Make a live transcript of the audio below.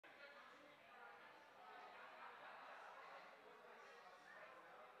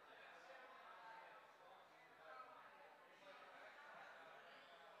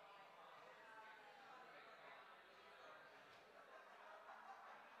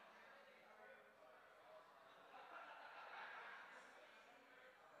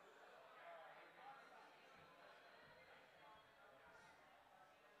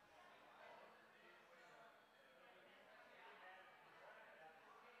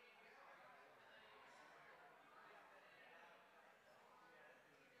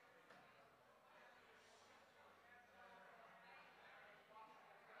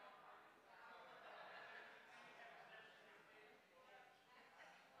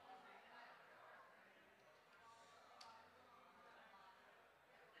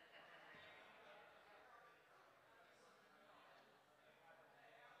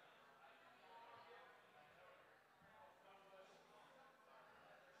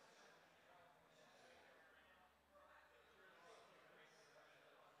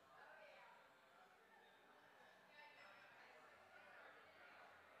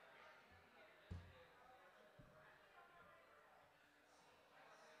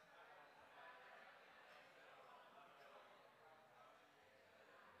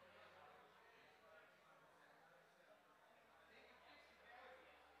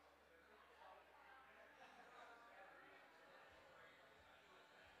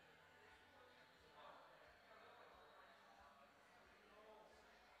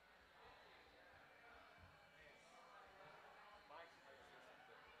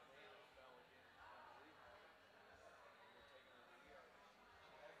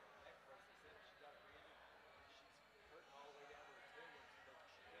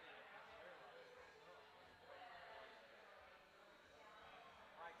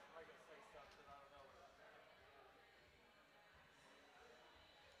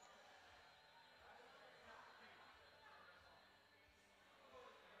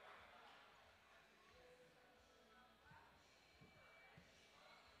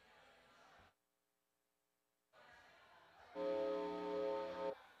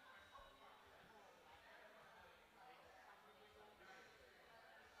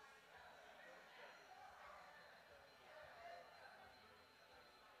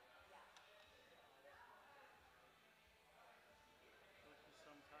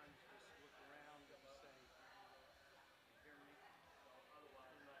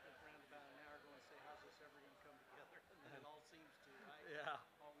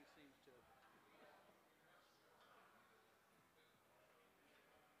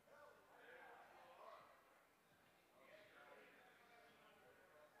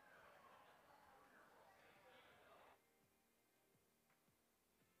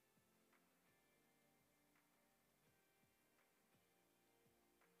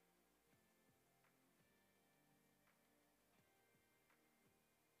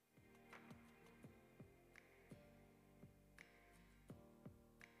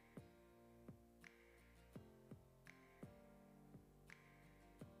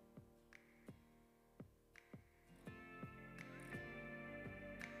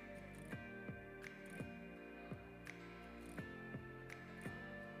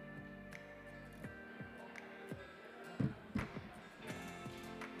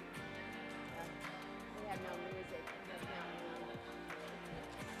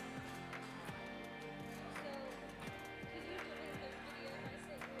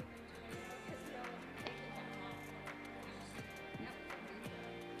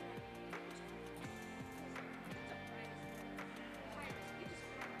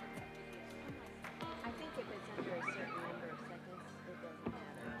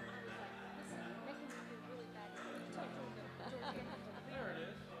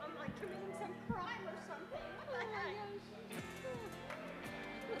crime or something. What the heck?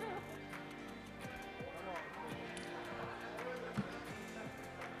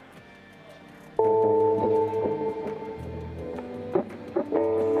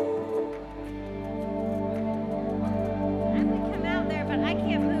 I would come out there, but I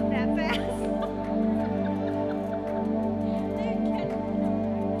can't move that fast.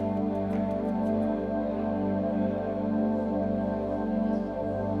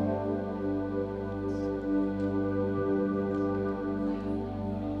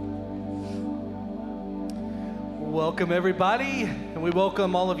 Welcome, everybody, and we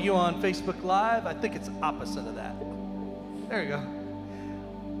welcome all of you on Facebook Live. I think it's opposite of that. There you go.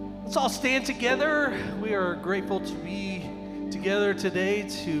 Let's all stand together. We are grateful to be together today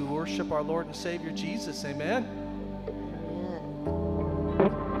to worship our Lord and Savior Jesus. Amen.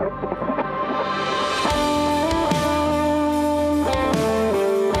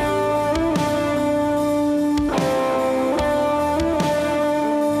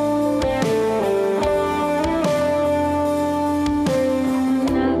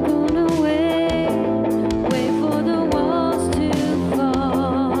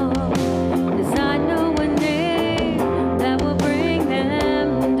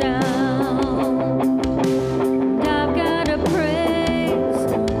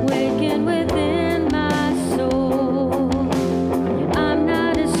 Waking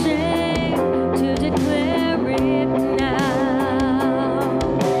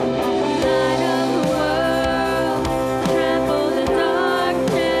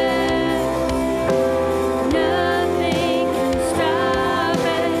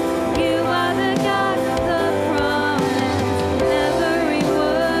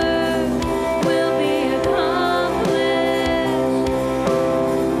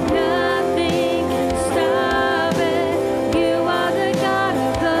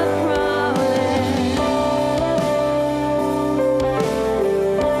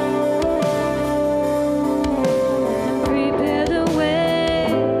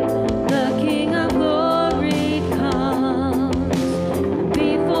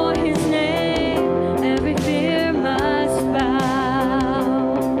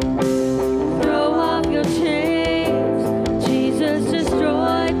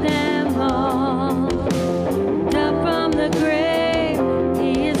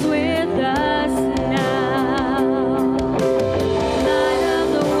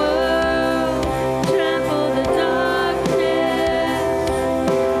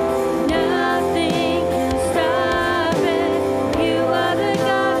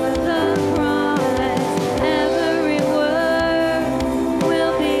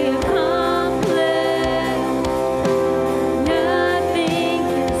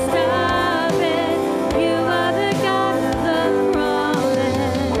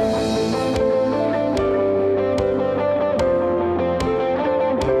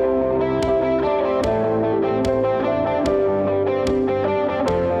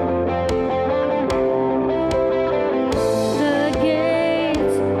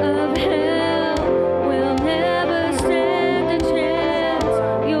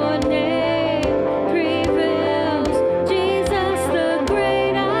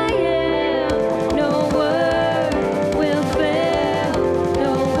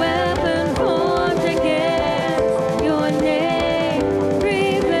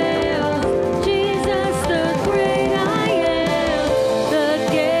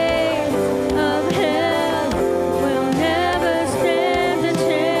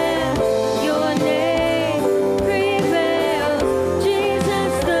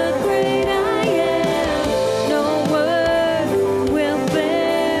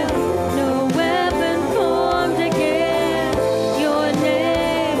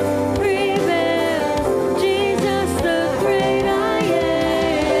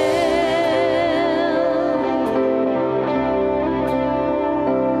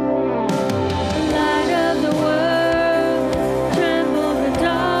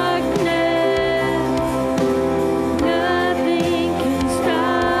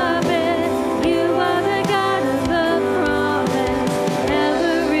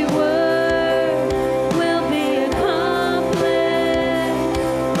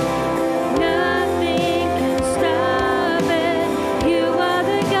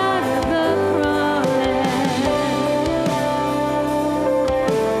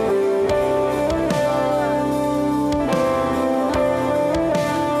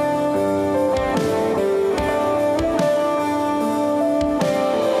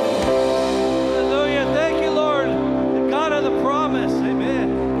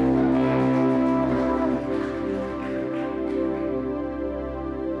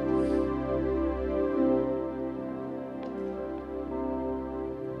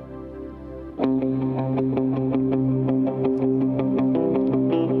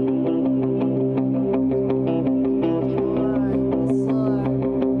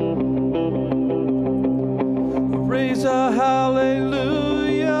raise a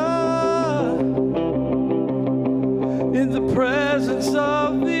hallelujah in the presence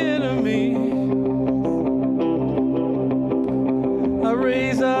of the enemy. I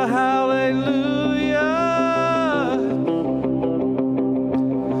raise a hallelujah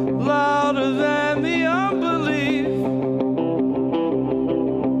louder than the unbelief.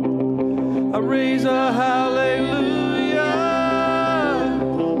 I raise a hallelujah.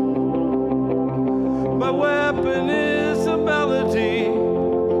 My weapon is a melody.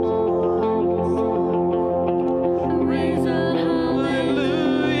 Raise a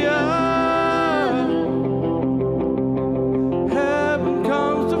hallelujah. Heaven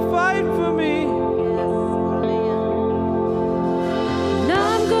comes to fight for me.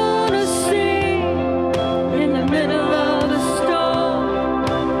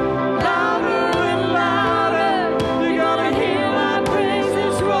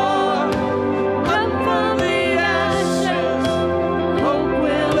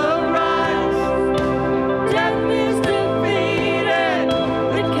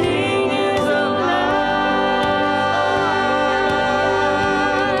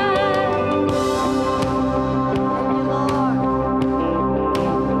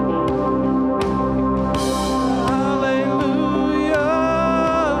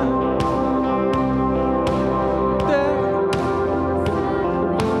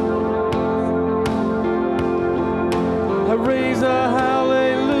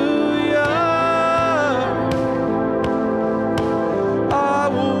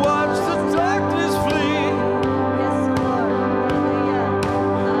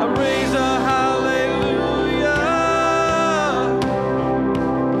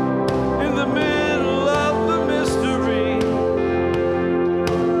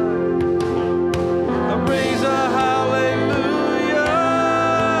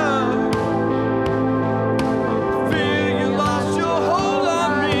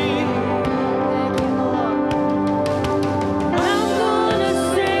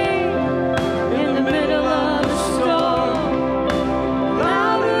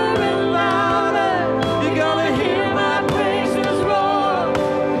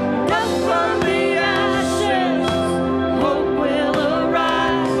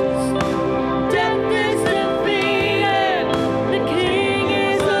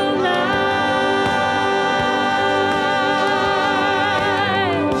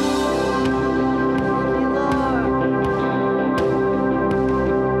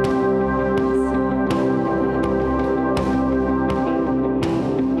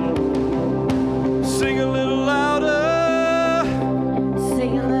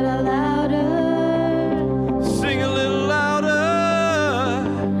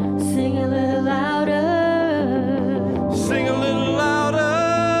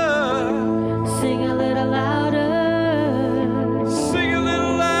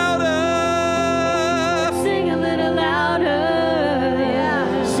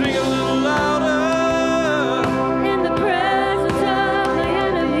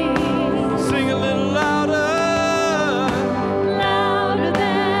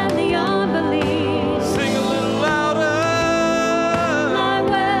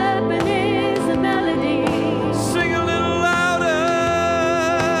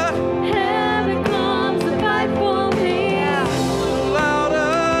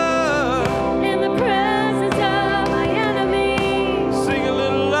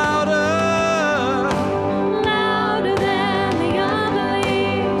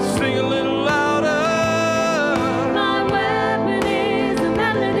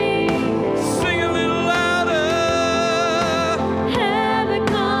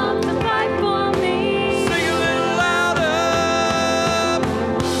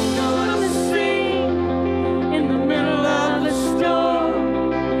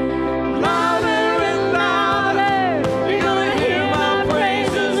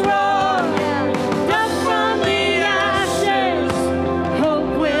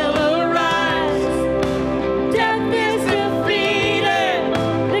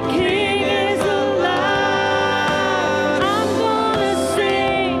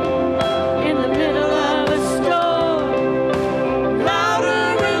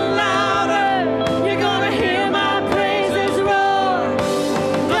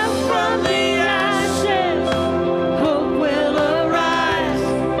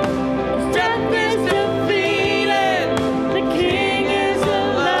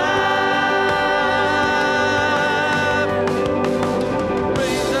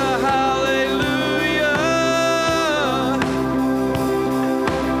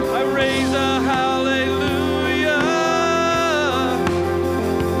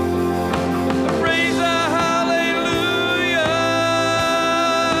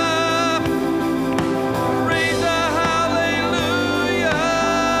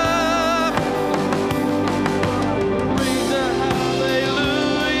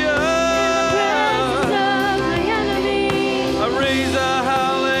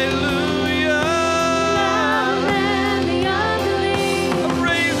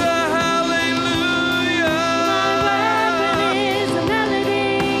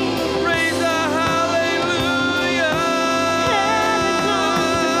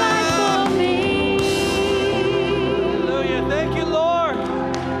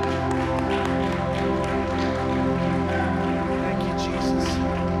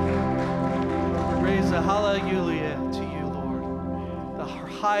 hallelujah to you, Lord. The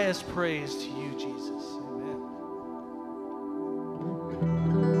highest praise to you, Jesus. Amen.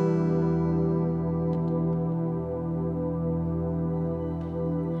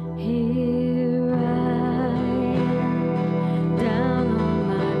 Here I am, down on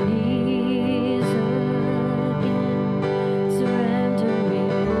my knees again,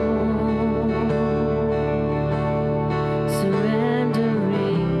 surrendering all,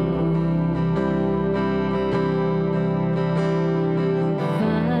 surrendering all.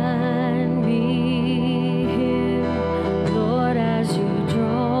 Find me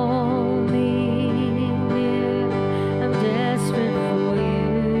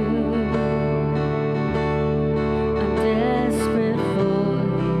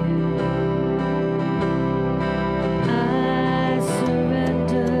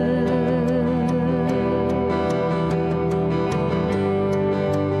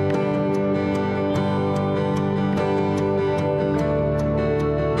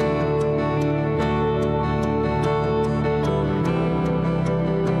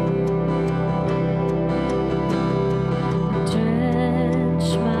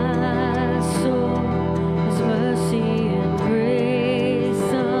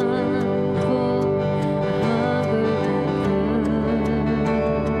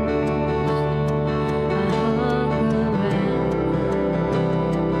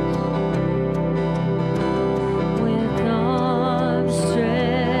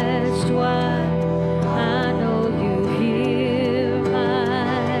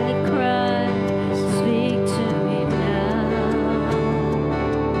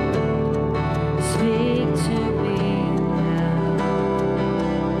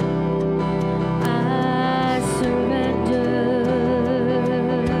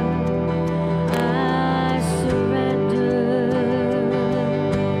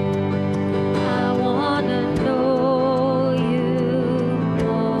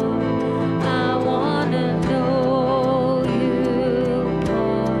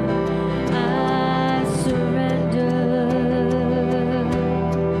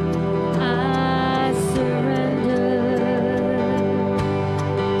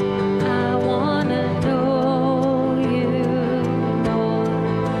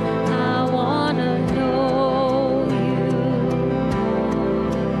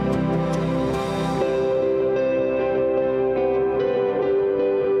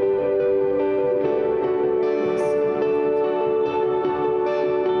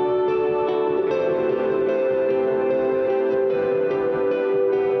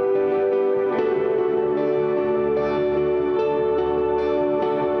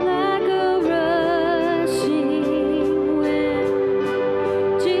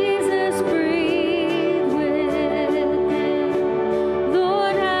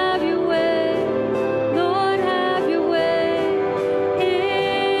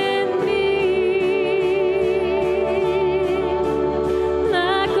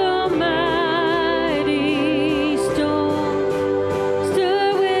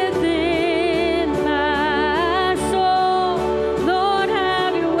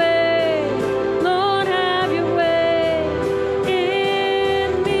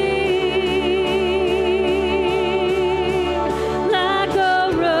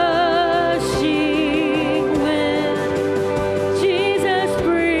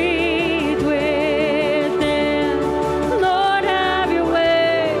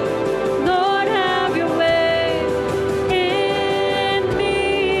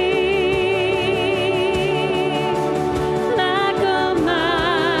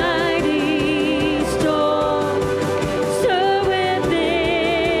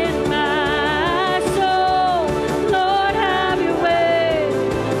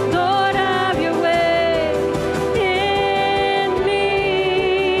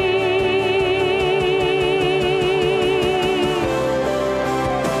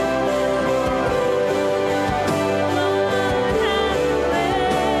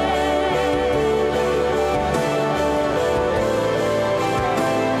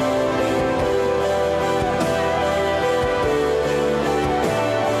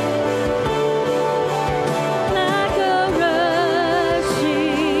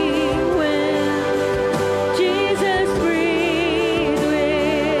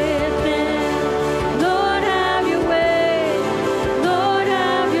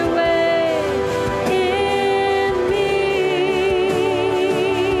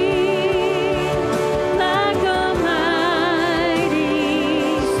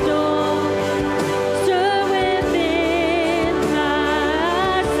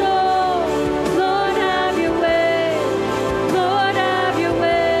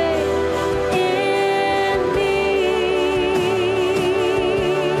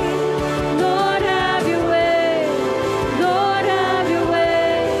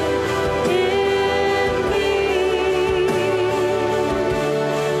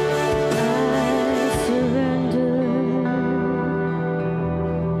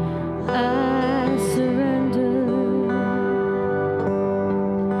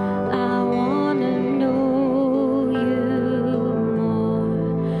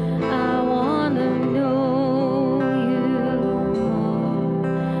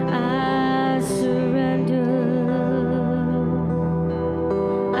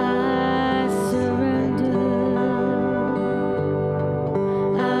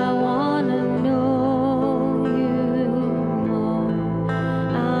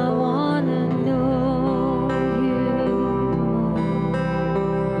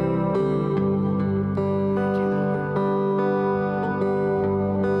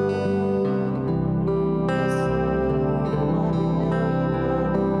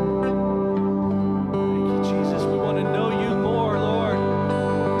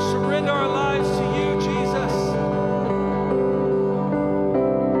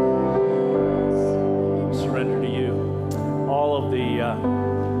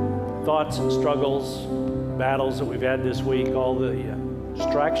thoughts and struggles, battles that we've had this week, all the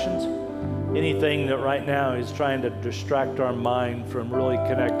distractions, anything that right now is trying to distract our mind from really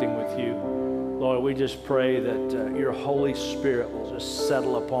connecting with you. Lord, we just pray that your Holy Spirit will just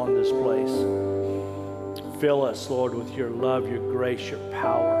settle upon this place. Fill us, Lord, with your love, your grace, your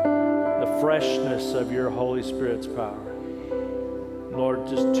power, the freshness of your Holy Spirit's power. Lord,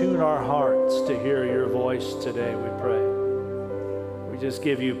 just tune our hearts to hear your voice today, we pray. We just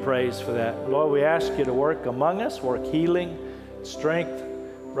give you praise for that. Lord, we ask you to work among us, work healing, strength,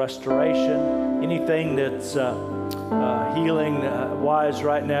 restoration, anything that's healing-wise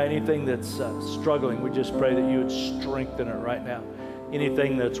right now, anything that's struggling, we just pray that you would strengthen it right now.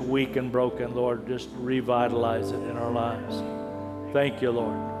 Anything that's weak and broken, Lord, just revitalize it in our lives. Thank you,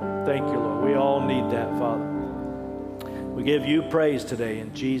 Lord. Thank you, Lord. We all need that, Father. We give you praise today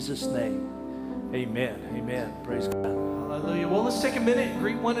in Jesus' name. Amen. Amen. Praise God. Hallelujah. Well, let's take a minute and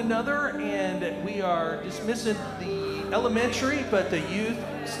greet one another. And we are dismissing the elementary, but the youth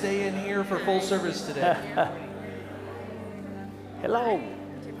stay in here for full service today. Hello.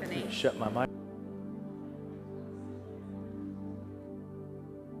 Shut my mic.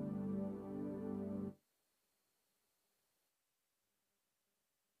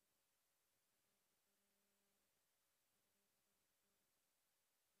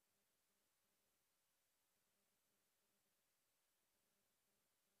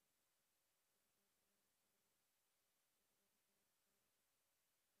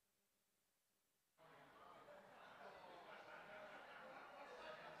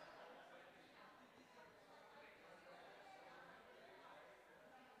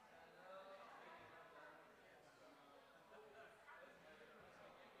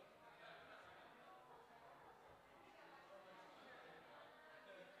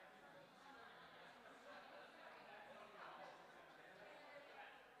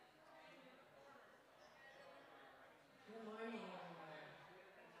 Good morning, everyone.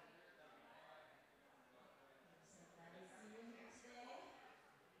 I'm so glad to see you here today.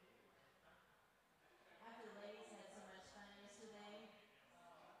 After the ladies had so much fun yesterday,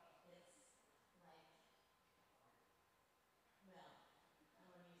 it's like, well, I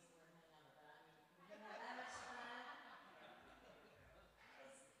don't want to use the word hungover, but I mean, when you have that much fun,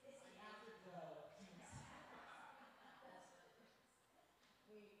 it's the afterglow kind of stuff. That's what it is.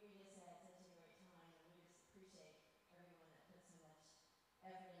 We just had such a great time, and we just appreciate everyone that put so much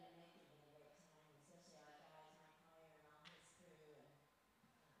effort into making it a great time, especially our guys, Mike Collier and all his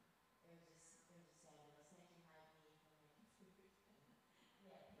crew, and it was just fabulous. Thank you, Hy-Vee, for making food. We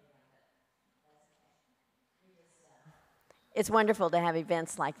had to pay them, but that's okay. We just it's wonderful to have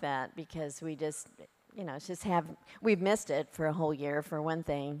events like that because we just, it's just we've missed it for a whole year for one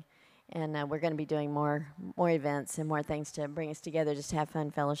thing, and we're going to be doing more events and more things to bring us together, just to have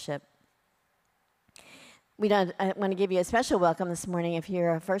fun fellowship. I want to give you a special welcome this morning if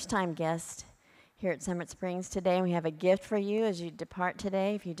you're a first-time guest here at Summit Springs today. We have a gift for you as you depart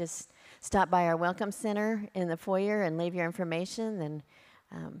today. If you just stop by our welcome center in the foyer and leave your information, then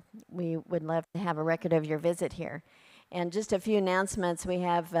we would love to have a record of your visit here. And just a few announcements. We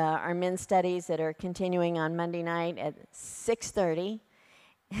have our men's studies that are continuing on Monday night at 6:30.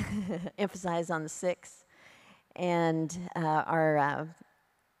 Emphasize on the 6. And our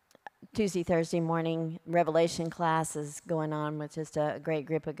Tuesday, Thursday morning Revelation class is going on with just a great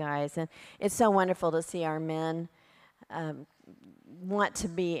group of guys. And it's so wonderful to see our men want to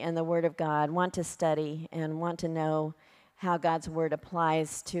be in the Word of God, want to study, and want to know how God's Word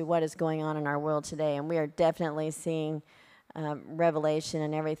applies to what is going on in our world today. And we are definitely seeing Revelation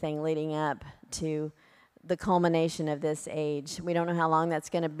and everything leading up to the culmination of this age. We don't know how long that's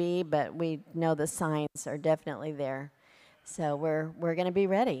going to be, but we know the signs are definitely there. So we're going to be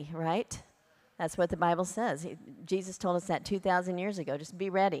ready, right? That's what the Bible says. Jesus told us that 2,000 years ago. Just be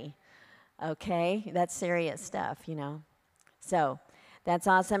ready, okay? That's serious stuff, So that's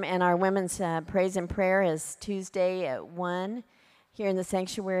awesome. And our women's praise and prayer is Tuesday at 1 here in the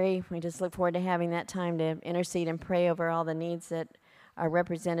sanctuary. We just look forward to having that time to intercede and pray over all the needs that are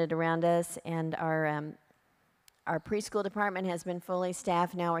represented around us. And our preschool department has been fully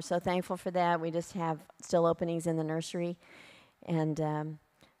staffed now. We're so thankful for that. We just have still openings in the nursery. And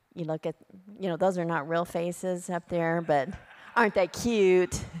you look at, those are not real faces up there, but aren't they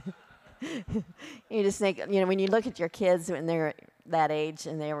cute? You just think, when you look at your kids when they're that age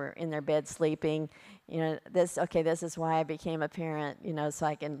and they were in their bed sleeping, this is why I became a parent, so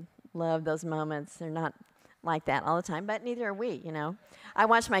I can love those moments. They're not like that all the time, but neither are we, I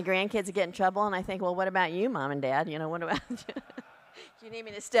watch my grandkids get in trouble, and I think, well, what about you, Mom and Dad? What about you? Do you need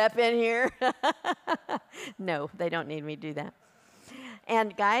me to step in here? No, they don't need me to do that.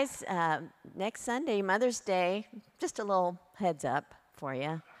 And guys, next Sunday, Mother's Day, just a little heads up for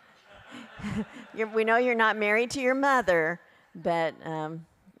you. We know you're not married to your mother, but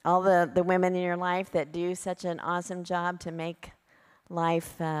all the women in your life that do such an awesome job to make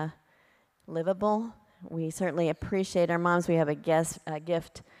life livable, we certainly appreciate our moms. We have a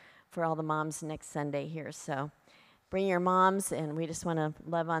gift for all the moms next Sunday here. So bring your moms, and we just want to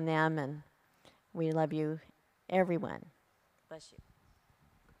love on them, and we love you, everyone. Bless you.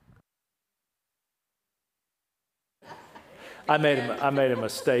 I made a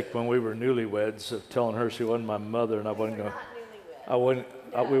mistake when we were newlyweds of telling her she wasn't my mother, and I wasn't going.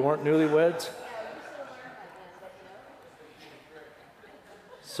 We weren't newlyweds.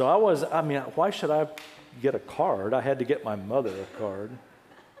 So why should I get a card? I had to get my mother a card.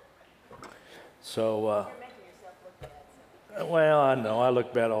 So, well, I know I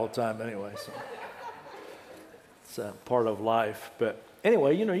look bad all the time anyway. So it's part of life. But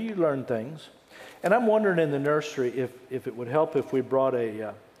anyway, you learn things. And I'm wondering in the nursery if it would help if we brought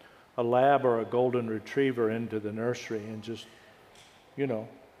a lab or a golden retriever into the nursery and just,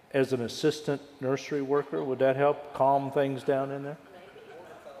 as an assistant nursery worker, would that help calm things down in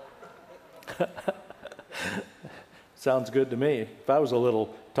there? Sounds good to me. If I was a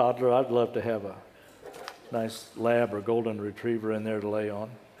little toddler, I'd love to have a nice lab or golden retriever in there to lay on.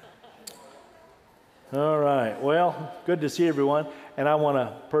 All right. Well, good to see everyone. And I want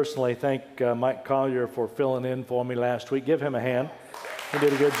to personally thank Mike Collier for filling in for me last week. Give him a hand. He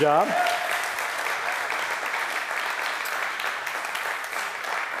did a good job.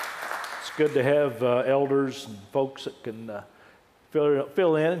 It's good to have elders and folks that can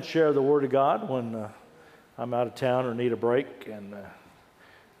fill in and share the Word of God when I'm out of town or need a break. And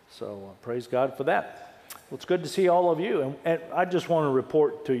so praise God for that. Well, it's good to see all of you. And I just want to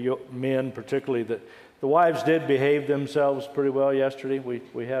report to you men particularly that the wives did behave themselves pretty well yesterday.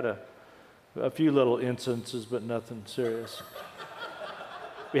 We had a few little instances, but nothing serious.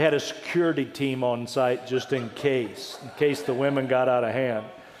 We had a security team on site just in case the women got out of hand.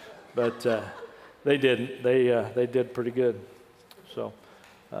 But they didn't. They did pretty good. So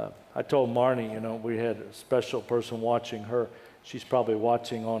I told Marnie, we had a special person watching her. She's probably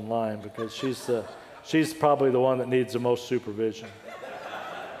watching online because she's probably the one that needs the most supervision.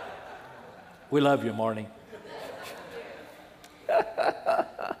 We love you, Marnie.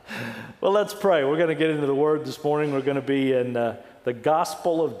 Well, let's pray. We're going to get into the Word this morning. We're going to be in the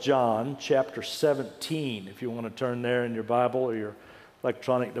Gospel of John, chapter 17, if you want to turn there in your Bible or your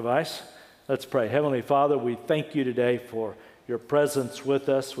electronic device. Let's pray. Heavenly Father, we thank you today for your presence with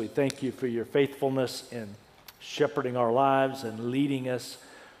us. We thank you for your faithfulness in shepherding our lives and leading us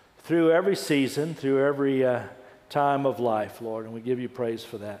through every season, through every time of life, Lord, and we give you praise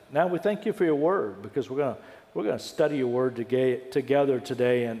for that. Now we thank you for your word because we're going to study your word together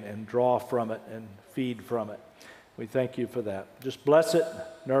today and draw from it and feed from it. We thank you for that. Just bless it,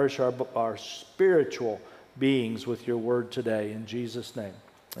 nourish our spiritual beings with your word today in Jesus' name.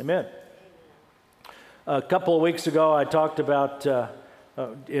 Amen. A couple of weeks ago, I talked about,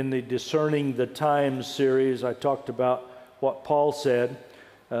 in the Discerning the Times series, I talked about what Paul said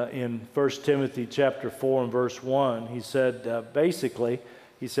in 1 Timothy chapter 4 and verse 1. He said,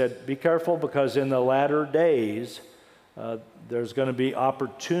 be careful because in the latter days, there's going to be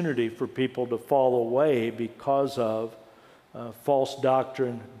opportunity for people to fall away because of false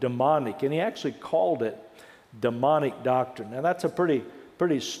doctrine, demonic. And he actually called it demonic doctrine. Now, that's a pretty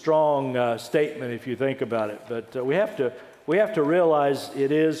strong statement if you think about it. But we have to realize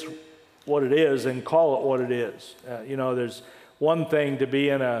it is what it is and call it what it is. There's one thing to be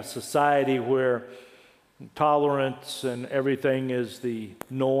in a society where tolerance and everything is the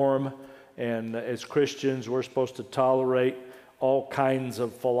norm, and as Christians we're supposed to tolerate all kinds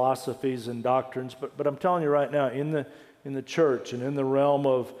of philosophies and doctrines. But I'm telling you right now, in the church and in the realm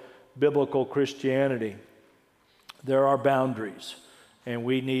of biblical Christianity, there are boundaries, and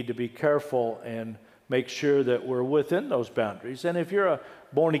we need to be careful and make sure that we're within those boundaries. And if you're a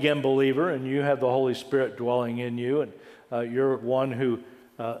born-again believer and you have the Holy Spirit dwelling in you, and you're one who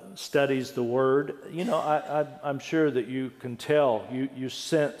studies the Word, I'm sure that you can tell, you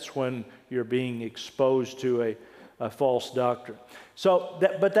sense when you're being exposed to a false doctrine.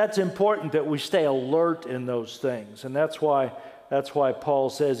 But that's important that we stay alert in those things, and that's why Paul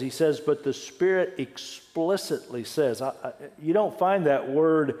says, but the Spirit explicitly says. You don't find that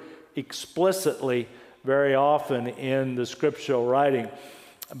word explicitly very often in the scriptural writing.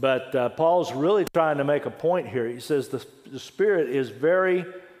 But Paul's really trying to make a point here. He says the Spirit is very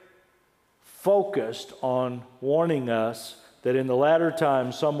focused on warning us that in the latter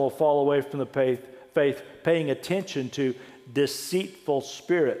times some will fall away from the faith, paying attention to deceitful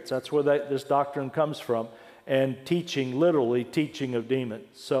spirits. That's where this doctrine comes from. And teaching, literally teaching of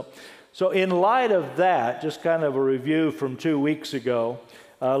demons. So in light of that, just kind of a review from 2 weeks ago,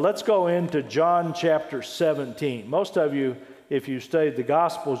 let's go into John chapter 17. Most of you, if you studied the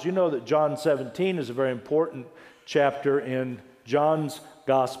Gospels, you know that John 17 is a very important chapter in John's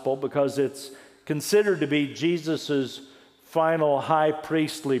Gospel because it's considered to be Jesus's final high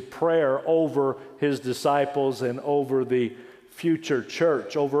priestly prayer over his disciples and over the future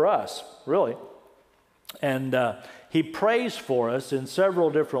church, over us, really. And he prays for us in several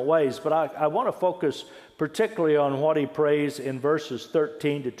different ways, but I want to focus particularly on what he prays in verses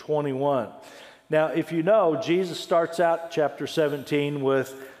 13 to 21. Now, if you know, Jesus starts out chapter 17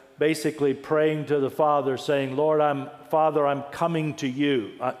 with basically praying to the Father, saying, Lord, Father, I'm coming to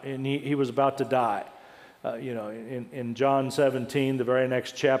you. And he was about to die. In John 17, the very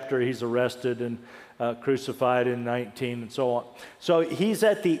next chapter, he's arrested and crucified in 19 and so on. So he's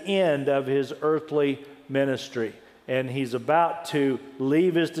at the end of his earthly ministry, and he's about to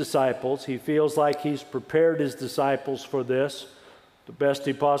leave his disciples. He feels like he's prepared his disciples for this the best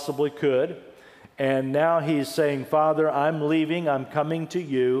he possibly could. And now he's saying, Father, I'm leaving, I'm coming to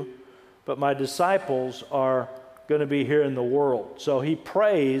you, but my disciples are going to be here in the world. So he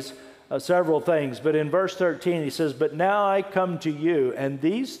prays several things, but in verse 13 he says, but now I come to you, and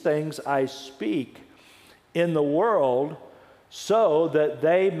these things I speak in the world, so that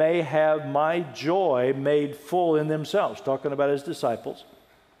they may have my joy made full in themselves. Talking about his disciples.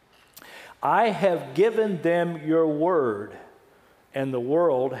 I have given them your word, and the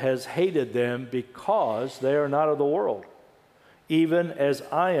world has hated them because they are not of the world, even as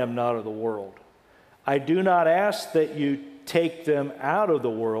I am not of the world. I do not ask that you take them out of the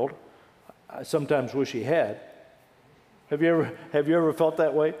world. I sometimes wish he had. Have you ever felt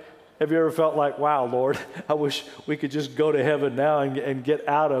that way? Have you ever felt like, wow, Lord, I wish we could just go to heaven now and get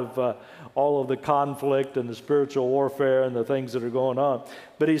out of all of the conflict and the spiritual warfare and the things that are going on?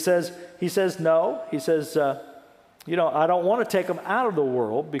 But he says no. He says, I don't want to take them out of the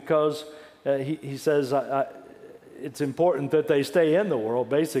world because he says it's important that they stay in the world,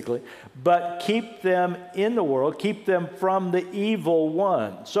 basically. But keep them in the world, keep them from the evil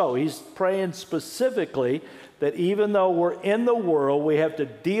one. So he's praying specifically that even though we're in the world, we have to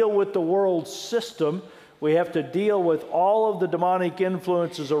deal with the world system. We have to deal with all of the demonic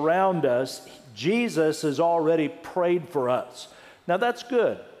influences around us. Jesus has already prayed for us. Now that's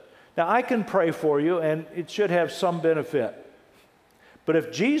good. Now I can pray for you, and it should have some benefit. But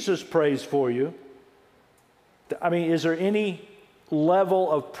if Jesus prays for you, is there any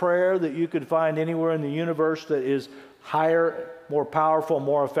level of prayer that you could find anywhere in the universe that is higher, more powerful,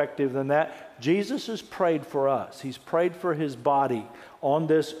 more effective than that? Jesus has prayed for us. He's prayed for his body on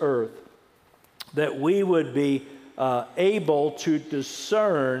this earth that we would be able to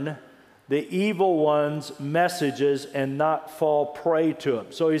discern the evil one's messages and not fall prey to them.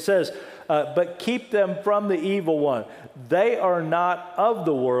 So he says, but keep them from the evil one. They are not of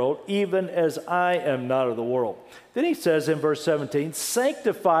the world, even as I am not of the world. Then he says in verse 17,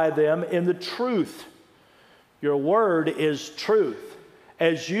 sanctify them in the truth. Your word is truth.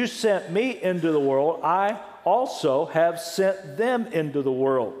 As you sent me into the world, I also have sent them into the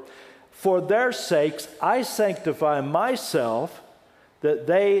world. For their sakes I sanctify myself, that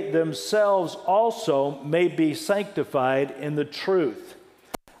they themselves also may be sanctified in the truth.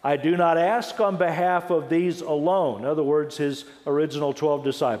 I do not ask on behalf of these alone. In other words, his original 12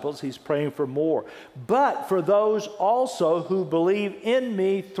 disciples. He's praying for more. But for those also who believe in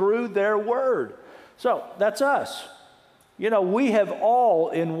me through their word. So that's us. We have all,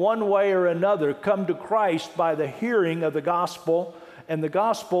 in one way or another, come to Christ by the hearing of the gospel, and the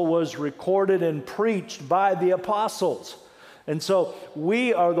gospel was recorded and preached by the apostles. And so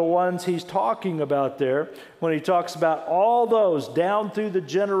we are the ones he's talking about there when he talks about all those down through the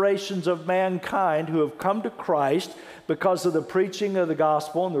generations of mankind who have come to Christ because of the preaching of the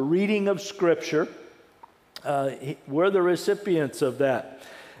gospel and the reading of Scripture. We're the recipients of that.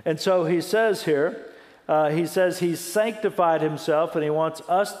 And so he says here, he's sanctified himself, and he wants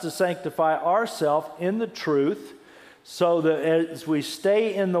us to sanctify ourselves in the truth, so that as we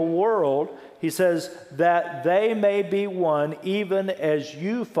stay in the world, he says, that they may be one, even as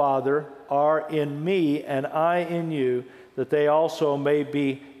you, Father, are in me and I in you, that they also may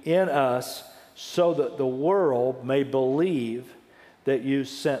be in us, so that the world may believe that you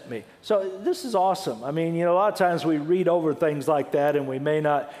sent me. So this is awesome. A lot of times we read over things like that and we may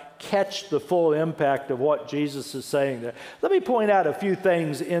not catch the full impact of what Jesus is saying there. Let me point out a few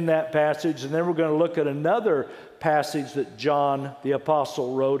things in that passage, and then we're going to look at another passage that John the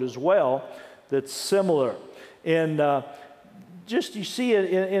Apostle wrote as well that's similar. In just you see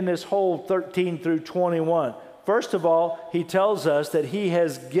it in this whole 13 through 21. First of all, he tells us that he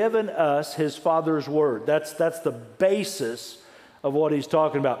has given us his Father's word. That's the basis of what he's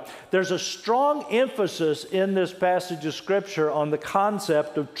talking about. There's a strong emphasis in this passage of Scripture on the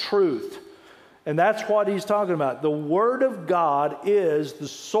concept of truth. And that's what he's talking about. The Word of God is the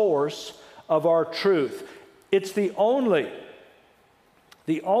source of our truth. It's the only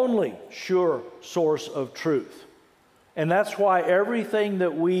sure source of truth. And that's why everything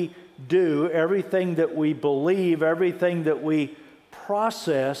that we do, everything that we believe, everything that we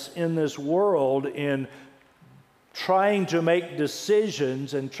process in this world in trying to make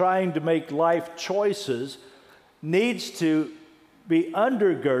decisions and trying to make life choices needs to be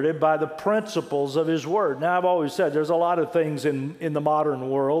undergirded by the principles of his word. Now, I've always said there's a lot of things in the modern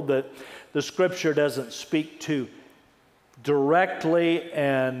world that the Scripture doesn't speak to directly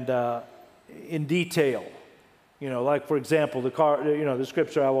and in detail. You know, like, for example, the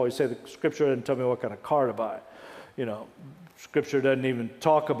Scripture, I always say the Scripture doesn't tell me what kind of car to buy. You know, Scripture doesn't even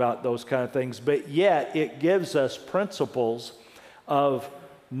talk about those kind of things, but yet it gives us principles of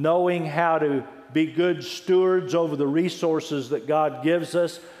knowing how to be good stewards over the resources that God gives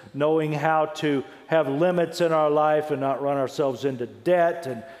us, knowing how to have limits in our life and not run ourselves into debt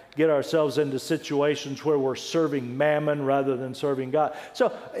and get ourselves into situations where we're serving mammon rather than serving God.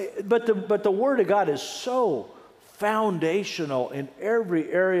 So, but the Word of God is so foundational in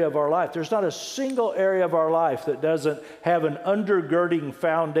every area of our life. There's not a single area of our life that doesn't have an undergirding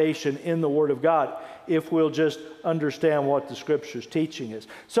foundation in the Word of God if we'll just understand what the Scripture's teaching is.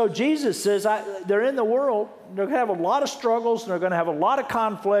 So Jesus says, they're in the world, they're going to have a lot of struggles, and they're going to have a lot of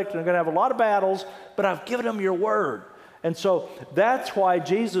conflict, and they're going to have a lot of battles, but I've given them your Word. And so that's why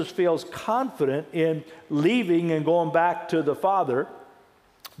Jesus feels confident in leaving and going back to the Father,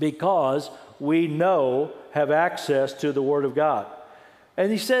 because we have access to the Word of God.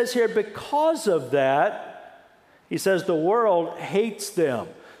 And he says here, because of that, he says the world hates them.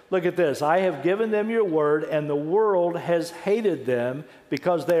 Look at this. I have given them your word, and the world has hated them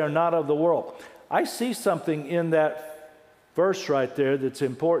because they are not of the world. I see something in that verse right there that's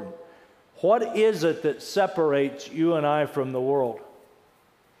important. What is it that separates you and I from the world?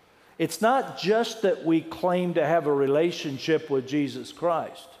 It's not just that we claim to have a relationship with Jesus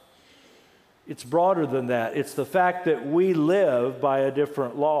Christ. It's broader than that. It's the fact that we live by a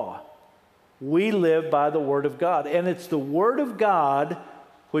different law. We live by the Word of God. And it's the Word of God,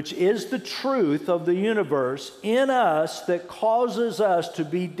 which is the truth of the universe, in us that causes us to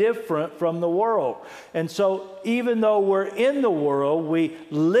be different from the world. And so even though we're in the world, we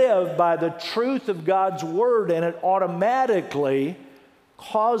live by the truth of God's Word, and it automatically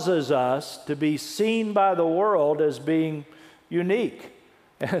causes us to be seen by the world as being unique.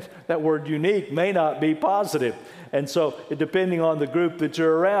 And that word unique may not be positive. And so, depending on the group that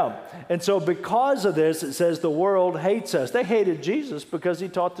you're around. And so, because of this, it says the world hates us. They hated Jesus because he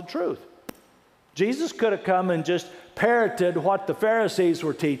taught the truth. Jesus could have come and just parroted what the Pharisees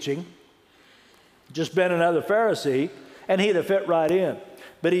were teaching, just been another Pharisee, and he'd have fit right in.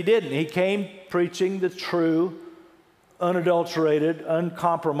 But he didn't. He came preaching the true, unadulterated,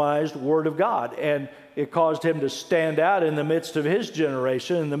 uncompromised Word of God. And it caused him to stand out in the midst of his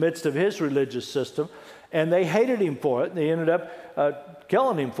generation, in the midst of his religious system. And they hated him for it, and they ended up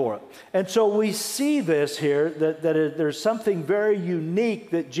killing him for it. And so we see this here, that there's something very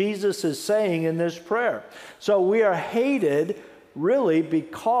unique that Jesus is saying in this prayer. So we are hated really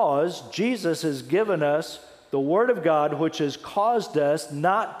because Jesus has given us the Word of God, which has caused us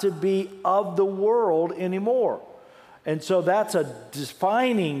not to be of the world anymore. And so that's a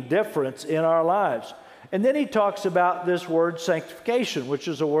defining difference in our lives. And then he talks about this word sanctification, which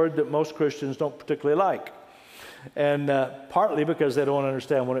is a word that most Christians don't particularly like. And partly because they don't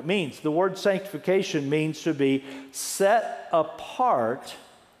understand what it means. The word sanctification means to be set apart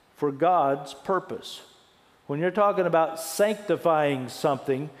for God's purpose. When you're talking about sanctifying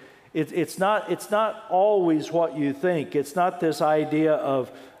something, it's not always what you think. It's not this idea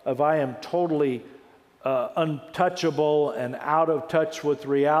of I am totally untouchable and out of touch with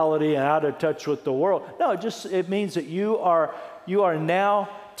reality and out of touch with the world. No, it means that you are now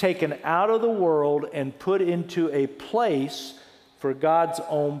taken out of the world and put into a place for God's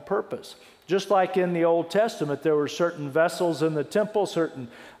own purpose. Just like in the Old Testament, there were certain vessels in the temple, certain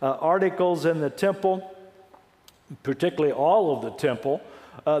articles in the temple, particularly all of the temple,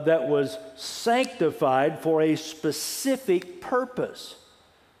 that was sanctified for a specific purpose.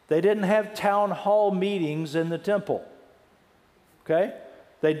 They didn't have town hall meetings in the temple, okay?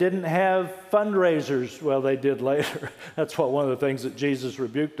 They didn't have fundraisers. Well, they did later. That's one of the things that Jesus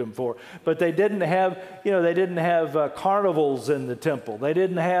rebuked them for. But they didn't have, carnivals in the temple. They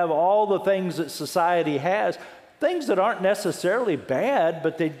didn't have all the things that society has. Things that aren't necessarily bad,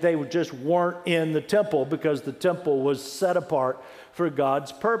 but they just weren't in the temple because the temple was set apart for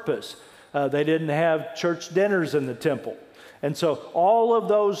God's purpose. They didn't have church dinners in the temple. And so all of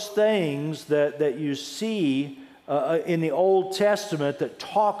those things that you see in the Old Testament that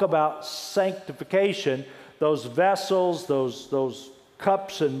talk about sanctification, those vessels, those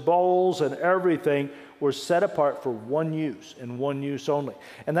cups and bowls and everything were set apart for one use and one use only.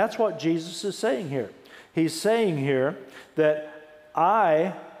 And that's what Jesus is saying here. He's saying here that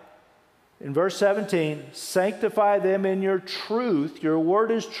in verse 17, sanctify them in your truth. Your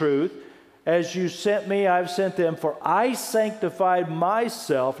word is truth. As you sent me, I've sent them, for I sanctified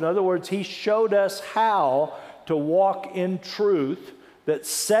myself. In other words, he showed us how to walk in truth that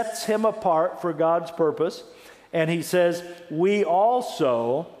sets him apart for God's purpose. And he says, we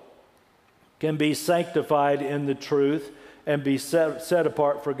also can be sanctified in the truth and be set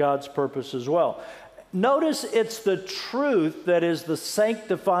apart for God's purpose as well. Notice it's the truth that is the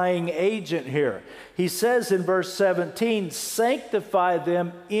sanctifying agent here. He says in verse 17, sanctify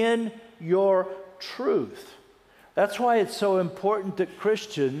them in your truth. That's why it's so important that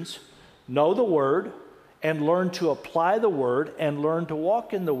Christians know the Word and learn to apply the Word and learn to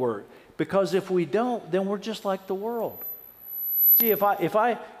walk in the Word. Because if we don't, then we're just like the world. See, if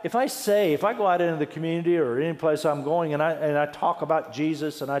I go out into the community or any place I'm going and I talk about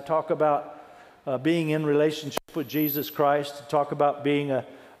Jesus and I talk about being in relationship with Jesus Christ, talk about being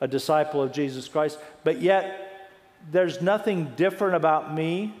a disciple of Jesus Christ, but yet there's nothing different about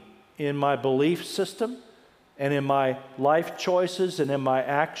me in my belief system and in my life choices and in my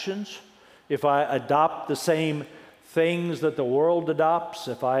actions. If I adopt the same things that the world adopts,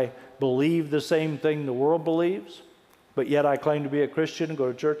 if I believe the same thing the world believes, but yet I claim to be a Christian and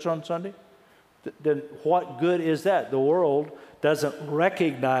go to church on Sunday, then what good is that? The world doesn't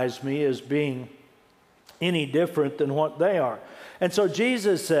recognize me as being any different than what they are. And so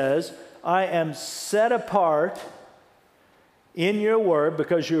Jesus says, I am set apart in your word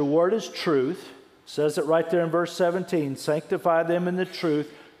because your word is truth. It says it right there in verse 17, sanctify them in the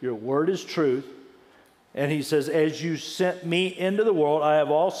truth. Your word is truth. And he says, as you sent me into the world, I have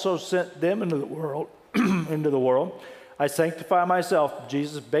also sent them into the world. I sanctify myself.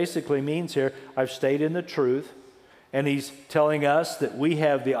 Jesus basically means here, I've stayed in the truth. And he's telling us that we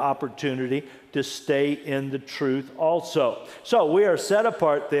have the opportunity to stay in the truth also. So we are set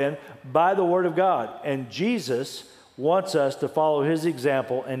apart then by the Word of God. And Jesus wants us to follow his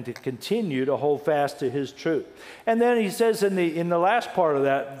example and to continue to hold fast to his truth. And then he says in the last part of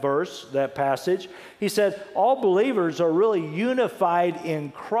that verse, that passage, he said, all believers are really unified in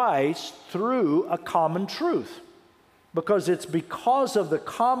Christ through a common truth. Because it's because of the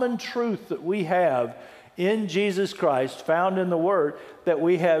common truth that we have in Jesus Christ, found in the Word, that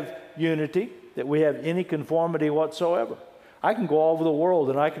we have unity, that we have any conformity whatsoever. I can go all over the world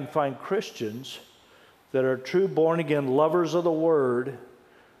and I can find Christians that are true born-again lovers of the Word,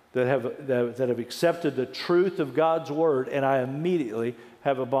 that have accepted the truth of God's Word, and I immediately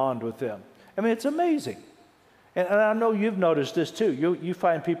have a bond with them. I mean, it's amazing. And I know you've noticed this too. You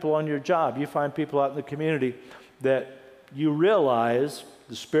find people on your job, you find people out in the community that you realize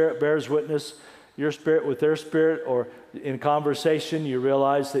the Spirit bears witness, your spirit with their spirit, or in conversation you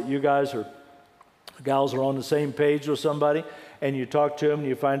realize that you guys or gals are on the same page with somebody, and you talk to them and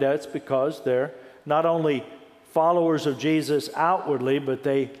you find out it's because they're not only followers of Jesus outwardly, but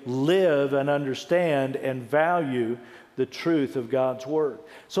they live and understand and value the truth of God's Word.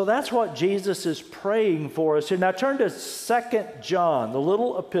 So that's what Jesus is praying for us here. Now turn to 2 John, the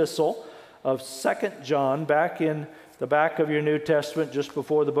little epistle of 2 John, back in the back of your New Testament, just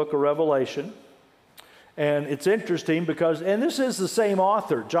before the book of Revelation. And it's interesting because, and this is the same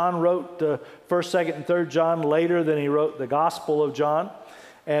author. John wrote 1st, 2nd, and 3rd John later than he wrote the Gospel of John.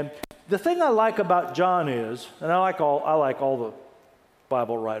 And the thing I like about John is, and I like all the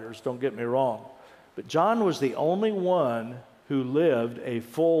Bible writers, don't get me wrong, but John was the only one who lived a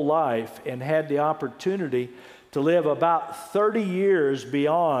full life and had the opportunity to live about 30 years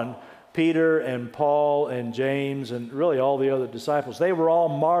beyond Peter and Paul and James and really all the other disciples. They were all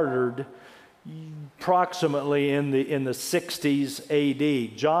martyred approximately in the 60s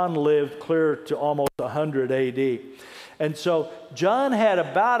AD. John lived clear to almost 100 AD. And so John had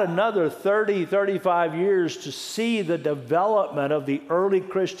about another 30, 35 years to see the development of the early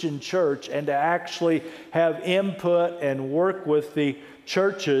Christian church and to actually have input and work with the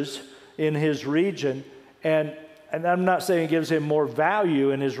churches in his region. And and I'm not saying it gives him more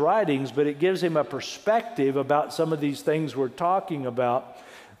value in his writings, but it gives him a perspective about some of these things we're talking about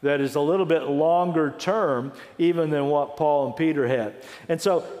that is a little bit longer term even than what Paul and Peter had. And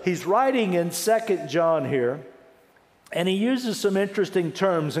so he's writing in 2 John here, and he uses some interesting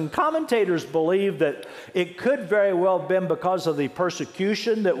terms. And commentators believe that it could very well have been because of the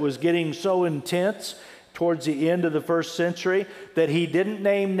persecution that was getting so intense towards the end of the first century that he didn't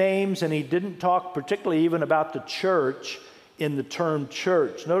name names, and he didn't talk particularly even about the church in the term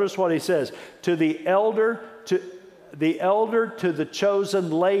church. Notice what he says: to the elder, to the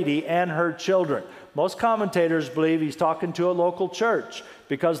chosen lady and her children. Most commentators believe he's talking to a local church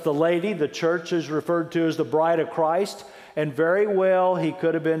because the lady, the church, is referred to as the bride of Christ, and very well he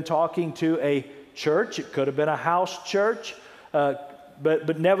could have been talking to a church. It could have been a house church.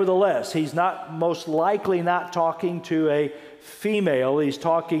 But nevertheless, he's not most likely not talking to a female. He's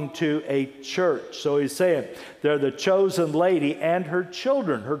talking to a church. So he's saying they're the chosen lady and her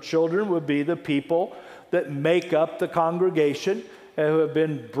children. Her children would be the people that make up the congregation and who have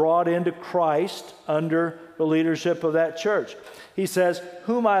been brought into Christ under the leadership of that church. He says,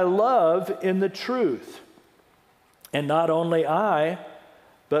 whom I love in the truth. And not only I,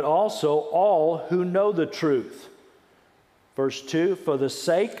 but also all who know the truth. Verse 2, for the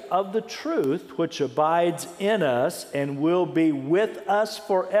sake of the truth which abides in us and will be with us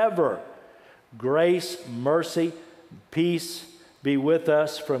forever, grace, mercy, peace be with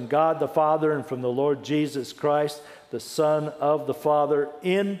us from God the Father and from the Lord Jesus Christ, the Son of the Father,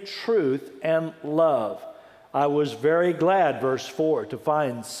 in truth and love. I was very glad, verse 4, to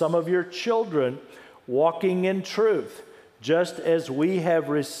find some of your children walking in truth, just as we have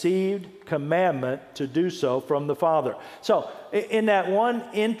received commandment to do so from the Father. So in that one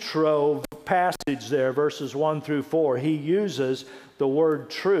intro passage there, verses 1 through 4, he uses the word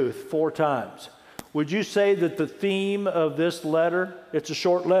truth 4 times. Would you say that the theme of this letter, it's a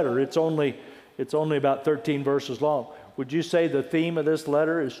short letter, it's only about 13 verses long. Would you say the theme of this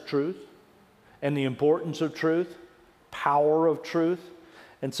letter is truth and the importance of truth, power of truth?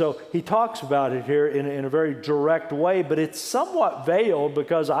 And so he talks about it here in a very direct way, but it's somewhat veiled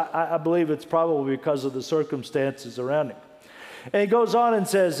because I believe it's probably because of the circumstances around him. And he goes on and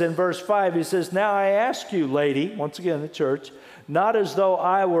says in verse 5, he says, now I ask you, lady, once again the church, not as though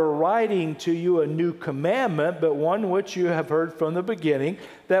I were writing to you a new commandment, but one which you have heard from the beginning,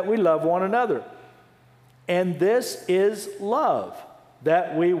 that we love one another. And this is love,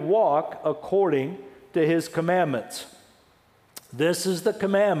 that we walk according to his commandments. This is the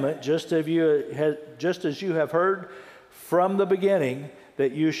commandment, just as you have heard from the beginning,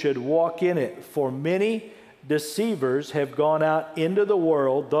 that you should walk in it. For many deceivers have gone out into the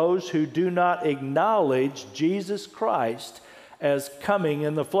world, those who do not acknowledge Jesus Christ as coming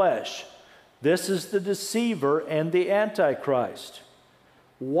in the flesh. This is the deceiver and the antichrist.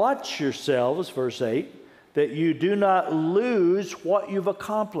 Watch yourselves, verse 8, that you do not lose what you've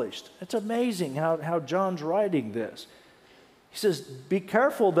accomplished. It's amazing how John's writing this. He says, be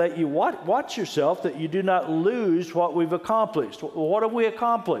careful that you watch yourself that you do not lose what we've accomplished. What have we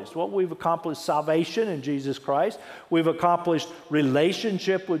accomplished? Well, we've accomplished salvation in Jesus Christ. We've accomplished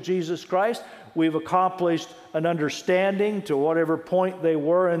relationship with Jesus Christ. We've accomplished an understanding to whatever point they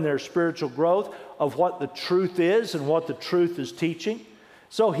were in their spiritual growth of what the truth is and what the truth is teaching.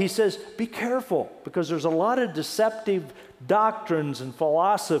 So he says, be careful, because there's a lot of deceptive doctrines and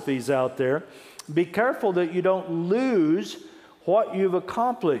philosophies out there. Be careful that you don't lose what you've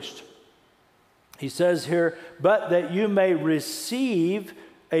accomplished. He says here, but that you may receive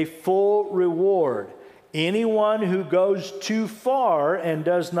a full reward. Anyone who goes too far and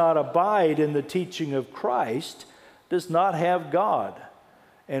does not abide in the teaching of Christ does not have God.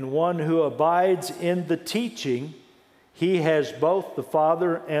 And one who abides in the teaching, he has both the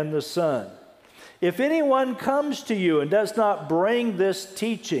Father and the Son. If anyone comes to you and does not bring this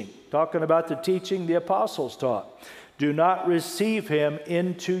teaching, talking about the teaching the apostles taught, do not receive him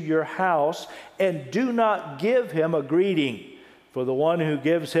into your house, and do not give him a greeting, for the one who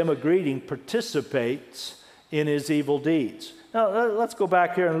gives him a greeting participates in his evil deeds. Now, let's go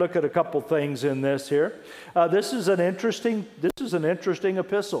back here and look at a couple things in this here. This is an interesting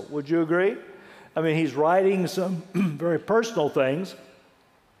epistle. Would you agree? I mean, he's writing some very personal things.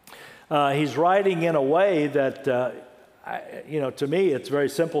 He's writing in a way that, to me, it's very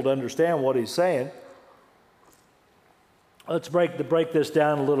simple to understand what he's saying. Let's break this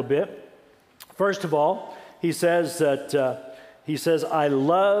down a little bit. First of all, he says, I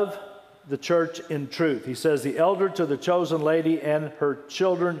love the church in truth. He says, the elder to the chosen lady and her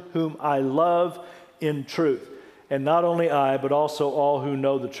children, whom I love in truth. And not only I, but also all who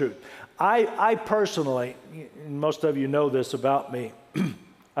know the truth. I personally, and most of you know this about me,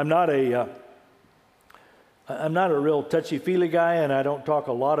 I'm not a real touchy-feely guy, and I don't talk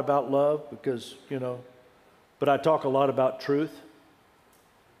a lot about love because, but I talk a lot about truth.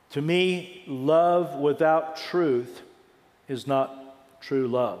 To me, love without truth is not true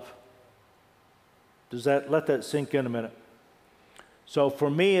love. Let that sink in a minute. So for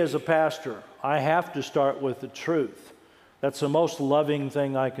me as a pastor, I have to start with the truth. That's the most loving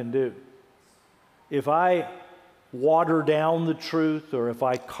thing I can do. If I water down the truth, or if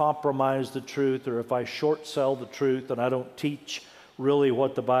I compromise the truth, or if I short sell the truth and I don't teach really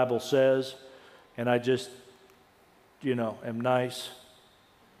what the Bible says, and I just, am nice,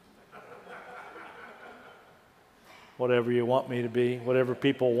 whatever you want me to be, whatever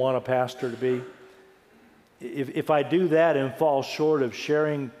people want a pastor to be, if I do that and fall short of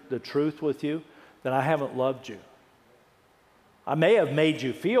sharing the truth with you, then I haven't loved you. I may have made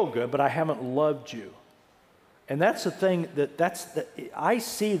you feel good, but I haven't loved you. And that's the thing I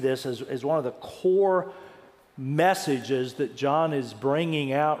see this as one of the core messages that John is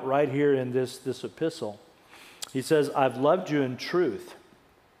bringing out right here in this epistle. He says, I've loved you in truth,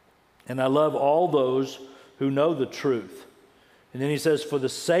 and I love all those who know the truth. And then he says, for the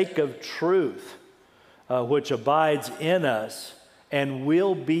sake of truth, which abides in us and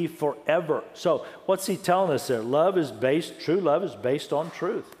will be forever. So what's he telling us there? True love is based on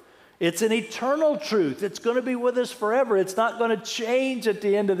truth. It's an eternal truth. It's going to be with us forever. It's not going to change at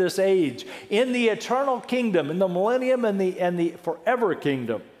the end of this age. In the eternal kingdom, in the millennium and the forever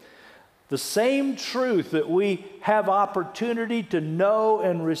kingdom, the same truth that we have opportunity to know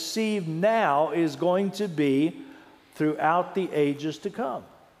and receive now is going to be throughout the ages to come.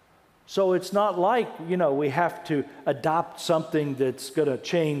 So it's not like, we have to adopt something that's going to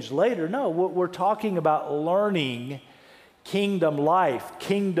change later. No, we're talking about learning kingdom life,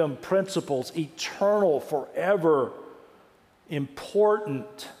 kingdom principles, eternal, forever,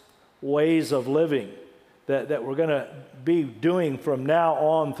 important ways of living that we're going to be doing from now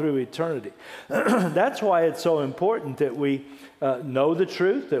on through eternity. That's why it's so important that we know the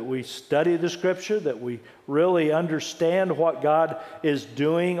truth, that we study the Scripture, that we really understand what God is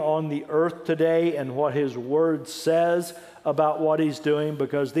doing on the earth today and what His Word says about what He's doing,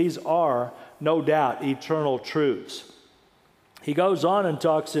 because these are, no doubt, eternal truths. He goes on and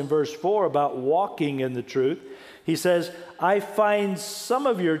talks in verse 4 about walking in the truth. He says, I find some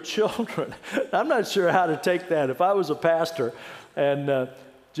of your children. I'm not sure how to take that. If I was a pastor and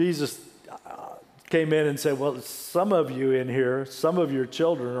Jesus came in and said, well, some of you in here, some of your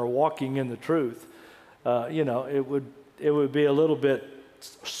children are walking in the truth, it would be a little bit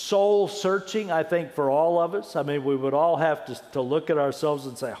soul searching, I think, for all of us. I mean, we would all have to look at ourselves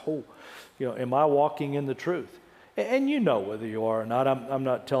and say, am I walking in the truth? And you know whether you are or not. I'm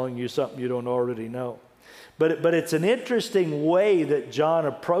not telling you something you don't already know. But it's an interesting way that John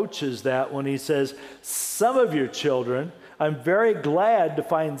approaches that when he says, some of your children, I'm very glad to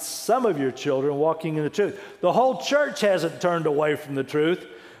find some of your children walking in the truth. The whole church hasn't turned away from the truth.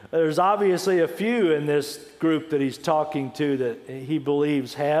 There's obviously a few in this group that he's talking to that he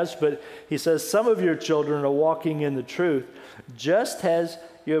believes has, but he says, some of your children are walking in the truth, just as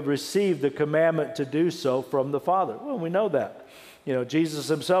you have received the commandment to do so from the Father. Well, we know that. Jesus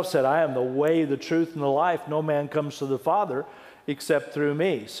himself said, I am the way, the truth, and the life. No man comes to the Father except through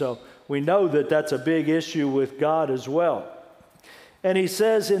me. So we know that that's a big issue with God as well. And he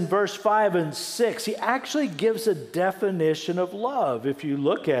says in verse 5 and 6, he actually gives a definition of love. If you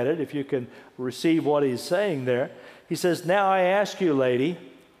look at it, if you can receive what he's saying there, he says, now I ask you, lady,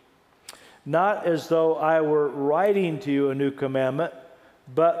 not as though I were writing to you a new commandment,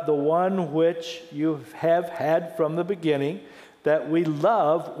 but the one which you have had from the beginning, that we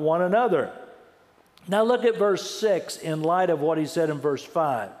love one another. Now look at verse 6 in light of what he said in verse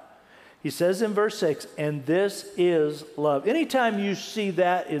 5. He says in verse 6, and this is love. Anytime you see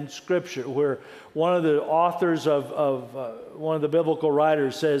that in Scripture, where one of the authors of one of the biblical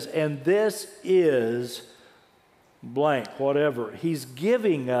writers says, and this is blank, whatever, he's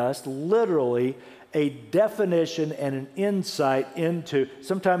giving us literally a definition and an insight into,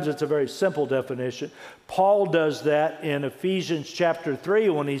 sometimes it's a very simple definition. Paul does that in Ephesians chapter 3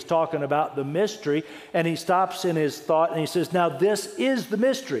 when he's talking about the mystery, and he stops in his thought and he says, now this is the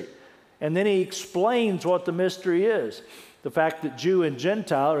mystery. And then he explains what the mystery is. The fact that Jew and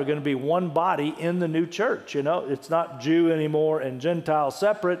Gentile are going to be one body in the new church. It's not Jew anymore and Gentile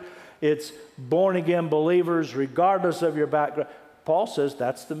separate. It's born-again believers regardless of your background. Paul says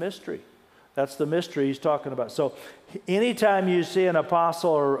that's the mystery. That's the mystery he's talking about. So anytime you see an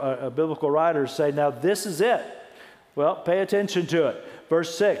apostle or a biblical writer say, now this is it, Well, pay attention to it.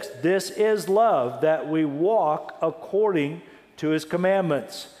 Verse 6, this is love, that we walk according to his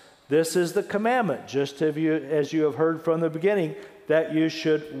commandments. This is the commandment, just as you have heard from the beginning, that you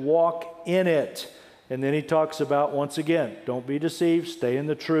should walk in it. And then he talks about, once again, don't be deceived, stay in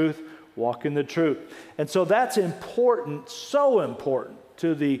the truth, walk in the truth. And so that's important, so important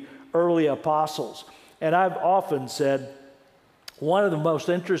to the early apostles. And I've often said, one of the most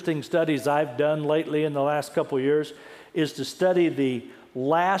interesting studies I've done lately in the last couple of years is to study the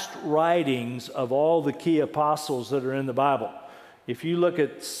last writings of all the key apostles that are in the Bible. If you look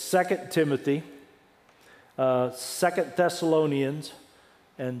at 2 Timothy, 2 Thessalonians,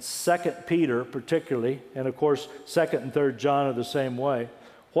 and 2 Peter particularly, and of course 2 and 3 John are the same way,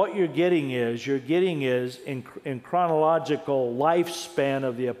 what you're getting is in chronological lifespan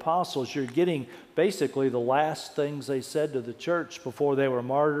of the apostles, you're getting basically the last things they said to the church before they were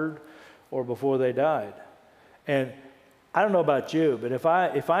martyred or before they died. And I don't know about you, but if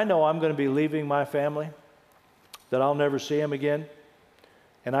I know I'm going to be leaving my family, that I'll never see them again,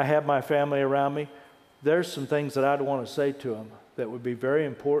 and I have my family around me, there's some things that I'd want to say to them that would be very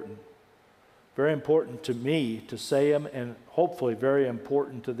important to me to say them, and hopefully very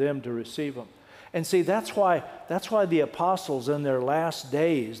important to them to receive them. And see, that's why the apostles in their last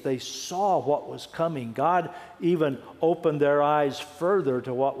days, they saw what was coming. God even opened their eyes further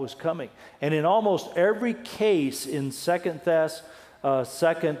to what was coming. And in almost every case in 2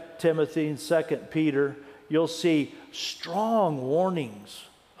 Timothy and 2 Peter, you'll see strong warnings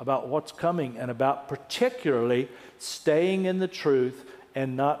about what's coming and about particularly staying in the truth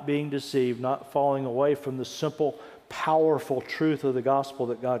and not being deceived, not falling away from the simple, powerful truth of the gospel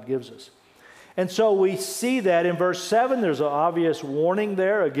that God gives us. And so we see that in verse 7, there's an obvious warning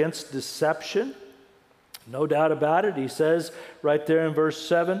there against deception. No doubt about it. He says right there in verse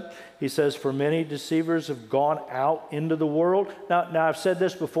 7, he says, for many deceivers have gone out into the world. Now I've said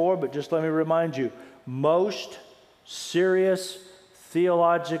this before, but just let me remind you, most serious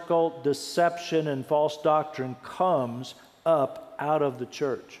theological deception and false doctrine comes up out of the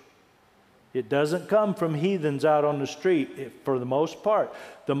church. It doesn't come from heathens out on the street, for the most part.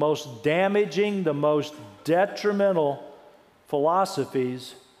 The most damaging, the most detrimental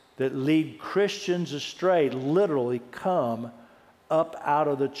philosophies that lead Christians astray literally come up out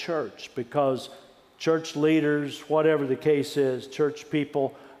of the church, because church leaders, whatever the case is, church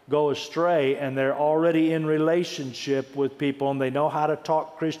people go astray, and they're already in relationship with people, and they know how to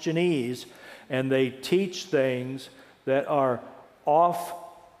talk Christianese, and they teach things that are off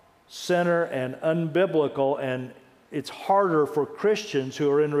center and unbiblical, and it's harder for Christians who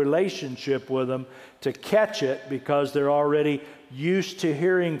are in relationship with them to catch it because they're already used to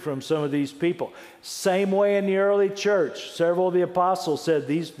hearing from some of these people. Same way in the early church. Several of the apostles said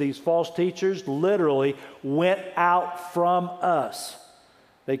these false teachers literally went out from us.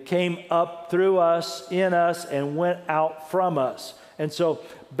 They came up through us, in us, and went out from us. And so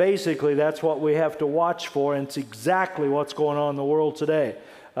basically that's what we have to watch for, and it's exactly what's going on in the world today.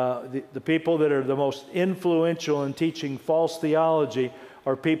 The people that are the most influential in teaching false theology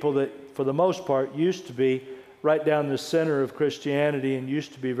are people that, for the most part, used to be right down the center of Christianity and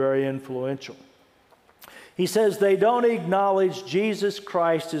used to be very influential. He says they don't acknowledge Jesus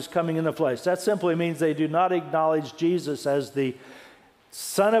Christ as coming in the flesh. That simply means they do not acknowledge Jesus as the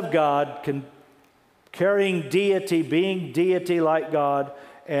Son of God, carrying deity, being deity like God.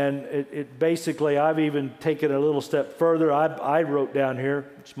 And it basically, I've even taken a little step further. I wrote down here,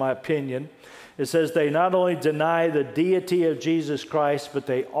 it's my opinion. It says they not only deny the deity of Jesus Christ, but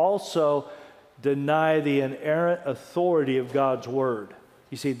they also deny the inerrant authority of God's Word.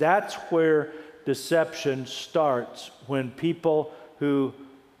 You see, that's where deception starts, when people who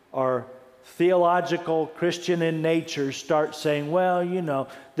are theological, Christian in nature start saying, well, you know,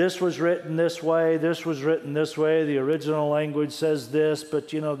 this was written this way, this was written this way, the original language says this,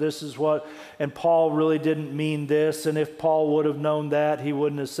 but you know, this is what, and Paul really didn't mean this, and if Paul would have known that, he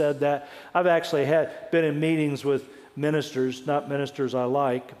wouldn't have said that. I've actually been in meetings with ministers, not ministers I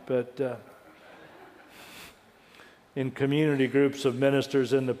like, but in community groups of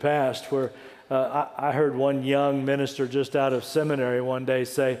ministers in the past, where I heard one young minister just out of seminary one day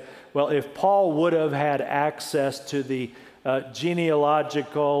say, well, if Paul would have had access to the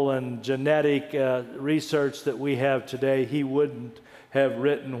genealogical and genetic research that we have today, he wouldn't have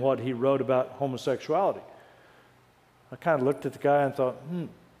written what he wrote about homosexuality. I kind of looked at the guy and thought,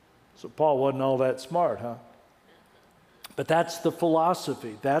 so Paul wasn't all that smart, huh? But that's the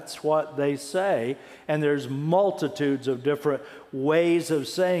philosophy. That's what they say. And there's multitudes of different ways of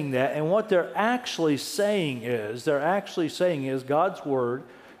saying that. And what they're actually saying is God's Word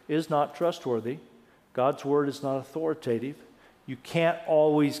is not trustworthy. God's word is not authoritative. You can't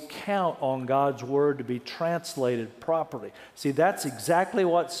always count on God's word to be translated properly. See, that's exactly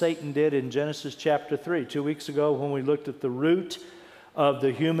what Satan did in Genesis chapter 3. 2 weeks ago when we looked at the root of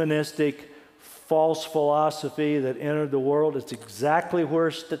the humanistic false philosophy that entered the world, it's exactly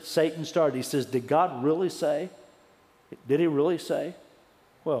where Satan started. He says, did God really say? Did he really say?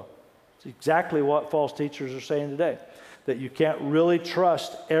 Well, it's exactly what false teachers are saying today, that you can't really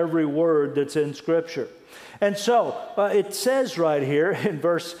trust every word that's in Scripture. And so it says right here in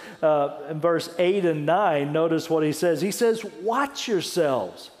verse 8 and 9, notice what he says. He says, watch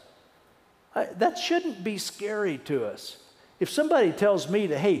yourselves. That shouldn't be scary to us. If somebody tells me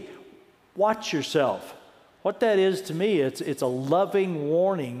to, hey, watch yourself, what that is to me, it's a loving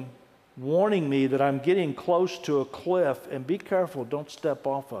warning me that I'm getting close to a cliff, and be careful, don't step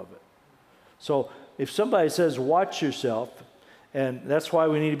off of it. So if somebody says, watch yourself, and that's why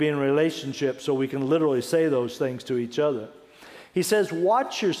we need to be in relationship so we can literally say those things to each other. He says,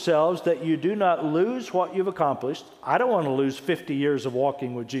 watch yourselves that you do not lose what you've accomplished. I don't want to lose 50 years of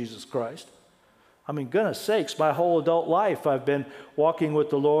walking with Jesus Christ. I mean, goodness sakes, my whole adult life I've been walking with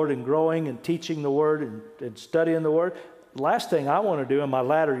the Lord and growing and teaching the Word and studying the Word. The last thing I want to do in my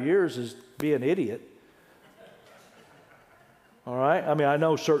latter years is be an idiot. All right? I mean, I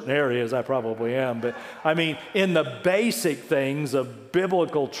know certain areas I probably am, but I mean, in the basic things of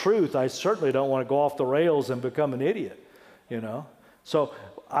biblical truth, I certainly don't want to go off the rails and become an idiot, you know? So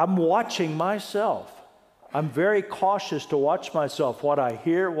I'm watching myself. I'm very cautious to watch myself, what I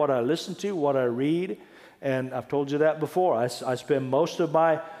hear, what I listen to, what I read, and I've told you that before. I spend most of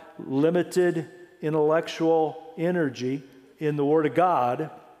my limited intellectual energy in the Word of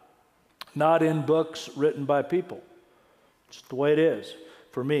God, not in books written by people. It's the way it is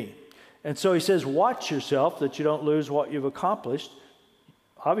for me. And so he says, watch yourself that you don't lose what you've accomplished.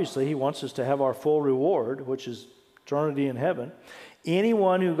 Obviously, he wants us to have our full reward, which is eternity in heaven.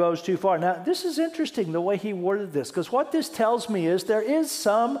 Anyone who goes too far. Now, this is interesting the way he worded this, because what this tells me is there is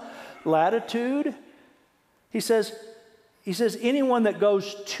some latitude. He says, anyone that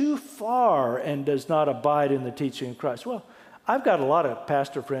goes too far and does not abide in the teaching of Christ. Well, I've got a lot of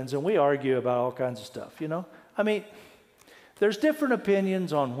pastor friends, and we argue about all kinds of stuff, you know. I mean, there's different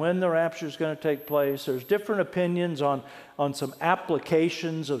opinions on when the rapture is going to take place. There's different opinions on some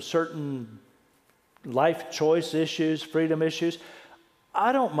applications of certain life choice issues, freedom issues.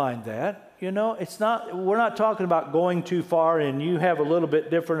 I don't mind that. You know, we're not talking about going too far and you have a little bit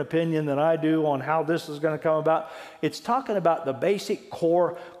different opinion than I do on how this is going to come about. It's talking about the basic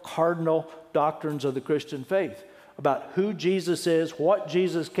core cardinal doctrines of the Christian faith, about who Jesus is, what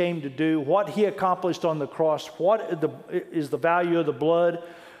Jesus came to do, what he accomplished on the cross, what is the value of the blood.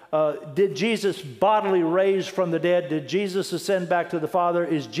 Did Jesus bodily raise from the dead? Did Jesus ascend back to the Father?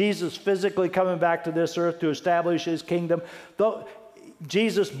 Is Jesus physically coming back to this earth to establish his kingdom?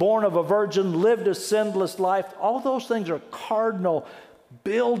 Jesus, born of a virgin, lived a sinless life. All those things are cardinal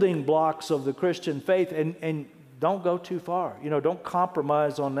building blocks of the Christian faith, and don't go too far. You know, don't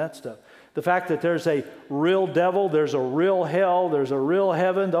compromise on that stuff. The fact that there's a real devil, there's a real hell, there's a real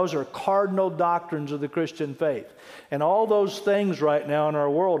heaven, those are cardinal doctrines of the Christian faith. And all those things right now in our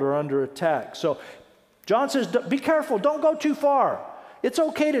world are under attack. So John says, be careful, don't go too far. It's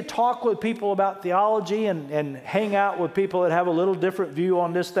okay to talk with people about theology and hang out with people that have a little different view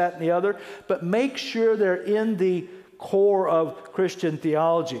on this, that, and the other, but make sure they're in the core of Christian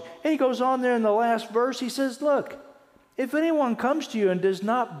theology. And he goes on there in the last verse, he says, look, if anyone comes to you and does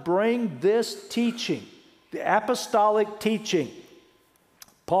not bring this teaching, the apostolic teaching,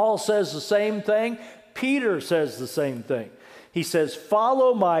 Paul says the same thing, Peter says the same thing. He says,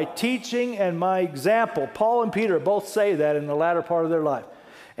 follow my teaching and my example. Paul and Peter both say that in the latter part of their life.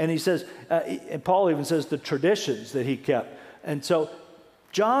 And he says, and Paul even says the traditions that he kept. And so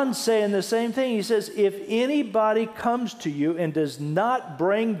John's saying the same thing. He says, if anybody comes to you and does not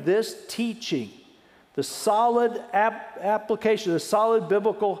bring this teaching, the solid application, the solid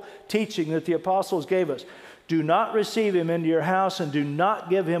biblical teaching that the apostles gave us, do not receive him into your house and do not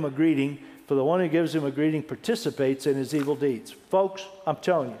give him a greeting, for the one who gives him a greeting participates in his evil deeds. Folks, I'm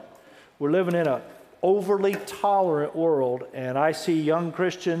telling you, we're living in an overly tolerant world, and I see young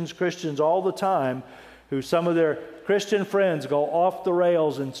Christians all the time, who some of their Christian friends go off the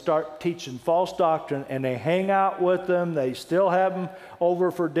rails and start teaching false doctrine, and they hang out with them, they still have them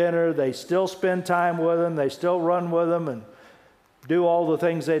over for dinner, they still spend time with them, they still run with them and do all the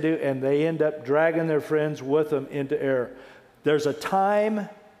things they do, and they end up dragging their friends with them into error. There's a time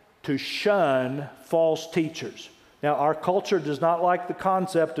to shun false teachers. Now, our culture does not like the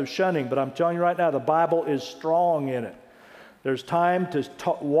concept of shunning, but I'm telling you right now, the Bible is strong in it. There's time to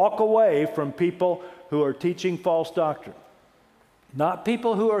walk away from people who are teaching false doctrine. Not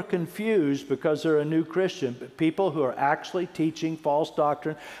people who are confused because they're a new Christian, but people who are actually teaching false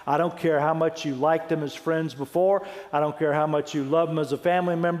doctrine. I don't care how much you liked them as friends before. I don't care how much you love them as a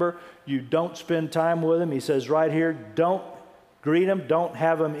family member. You don't spend time with them. He says right here, don't greet them, don't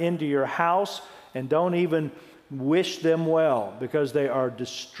have them into your house, and don't even wish them well, because they are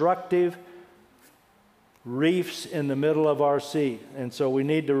destructive reefs in the middle of our sea. And so we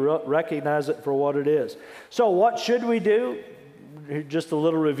need to recognize it for what it is. So what should we do? Just a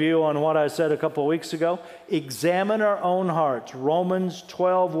little review on what I said a couple of weeks ago. Examine our own hearts. Romans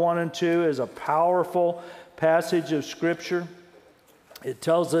 12, 1 and 2 is a powerful passage of Scripture. It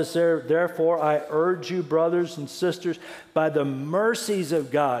tells us there, therefore, I urge you, brothers and sisters, by the mercies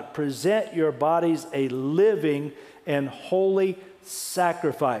of God, present your bodies a living and holy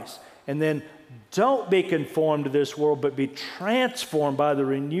sacrifice. And then don't be conformed to this world, but be transformed by the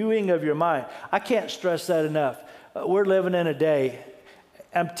renewing of your mind. I can't stress that enough. We're living in a day.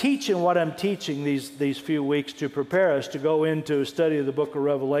 I'm teaching what I'm teaching these few weeks to prepare us to go into a study of the book of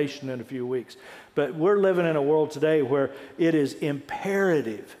Revelation in a few weeks. But we're living in a world today where it is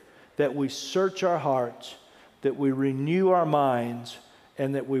imperative that we search our hearts, that we renew our minds,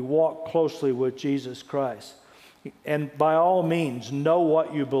 and that we walk closely with Jesus Christ. And by all means, know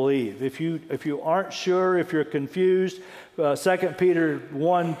what you believe. If you aren't sure, if you're confused, 2 Peter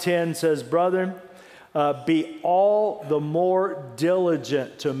 1:10 says, brethren, be all the more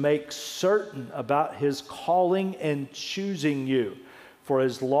diligent to make certain about his calling and choosing you. For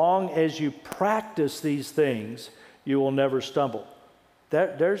as long as you practice these things, you will never stumble.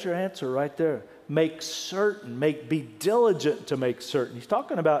 There's your answer right there. Make certain, be diligent to make certain. He's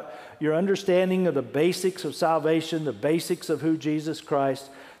talking about your understanding of the basics of salvation, the basics of who Jesus Christ,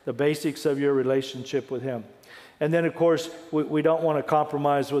 the basics of your relationship with him. And then, of course, we don't want to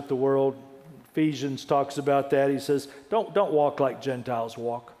compromise with the world. Ephesians talks about that. He says, don't walk like Gentiles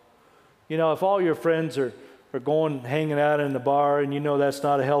walk. You know, if all your friends are going hanging out in the bar and you know that's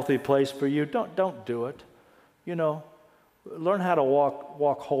not a healthy place for you, don't do it. You know, learn how to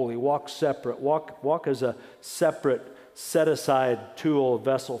walk holy, walk separate, walk as a separate, set-aside tool,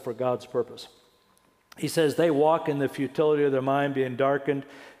 vessel for God's purpose. He says they walk in the futility of their mind, being darkened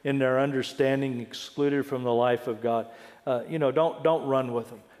in their understanding, excluded from the life of God. Don't run with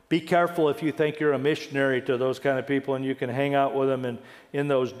them. Be careful if you think you're a missionary to those kind of people and you can hang out with them in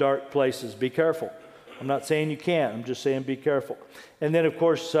those dark places. Be careful. I'm not saying you can't. I'm just saying be careful. And then, of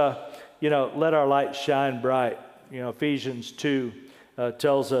course, let our light shine bright. Ephesians 2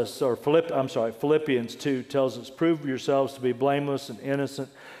 tells us, or Philippians 2 tells us, prove yourselves to be blameless and innocent,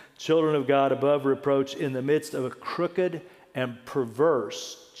 children of God above reproach in the midst of a crooked and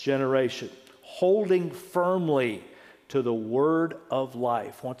perverse generation, holding firmly to the word of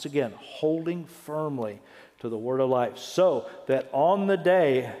life. Once again, holding firmly to the word of life, so that on the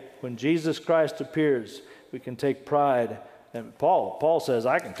day when Jesus Christ appears, we can take pride. And Paul says,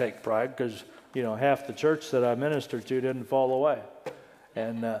 I can take pride because, half the church that I ministered to didn't fall away.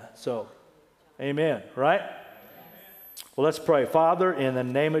 And so, amen, right? Well, let's pray. Father, in the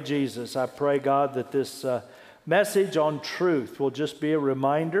name of Jesus, I pray, God, that this message on truth will just be a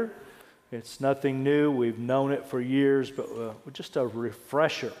reminder. It's nothing new. We've known it for years, but just a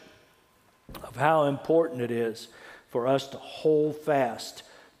refresher of how important it is for us to hold fast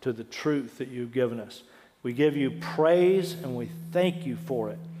to the truth that you've given us. We give you praise and we thank you for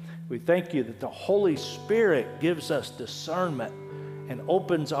it. We thank you that the Holy Spirit gives us discernment and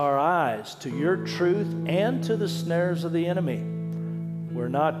opens our eyes to your truth and to the snares of the enemy. We're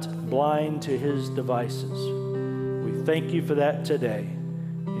not blind to his devices. We thank you for that today.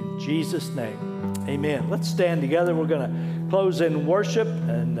 In Jesus' name, amen. Let's stand together. We're going to close in worship.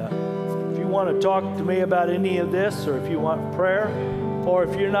 And if you want to talk to me about any of this, or if you want prayer, or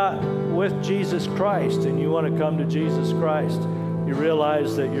if you're not with Jesus Christ and you want to come to Jesus Christ, you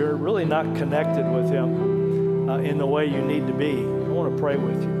realize that you're really not connected with him in the way you need to be. I want to pray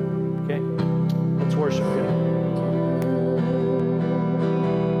with you. Okay? Let's worship God.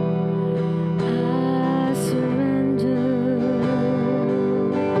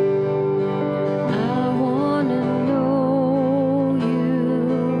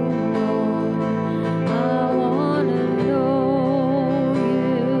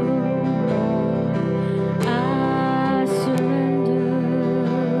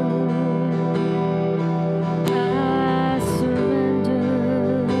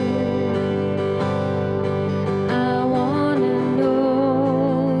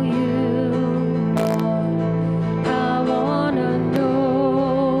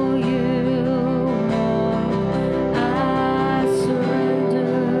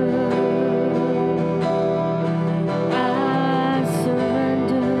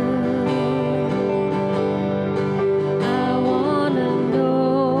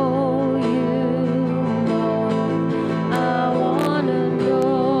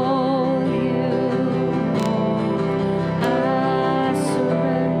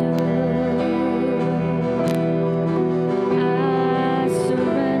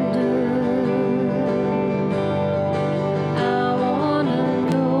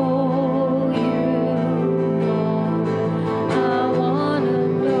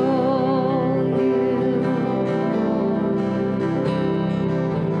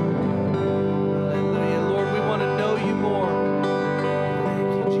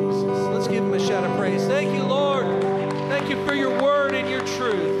 Thank you, Lord. Thank you for your word and your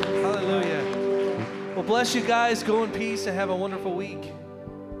truth. Hallelujah. Well, bless you guys. Go in peace and have a wonderful week.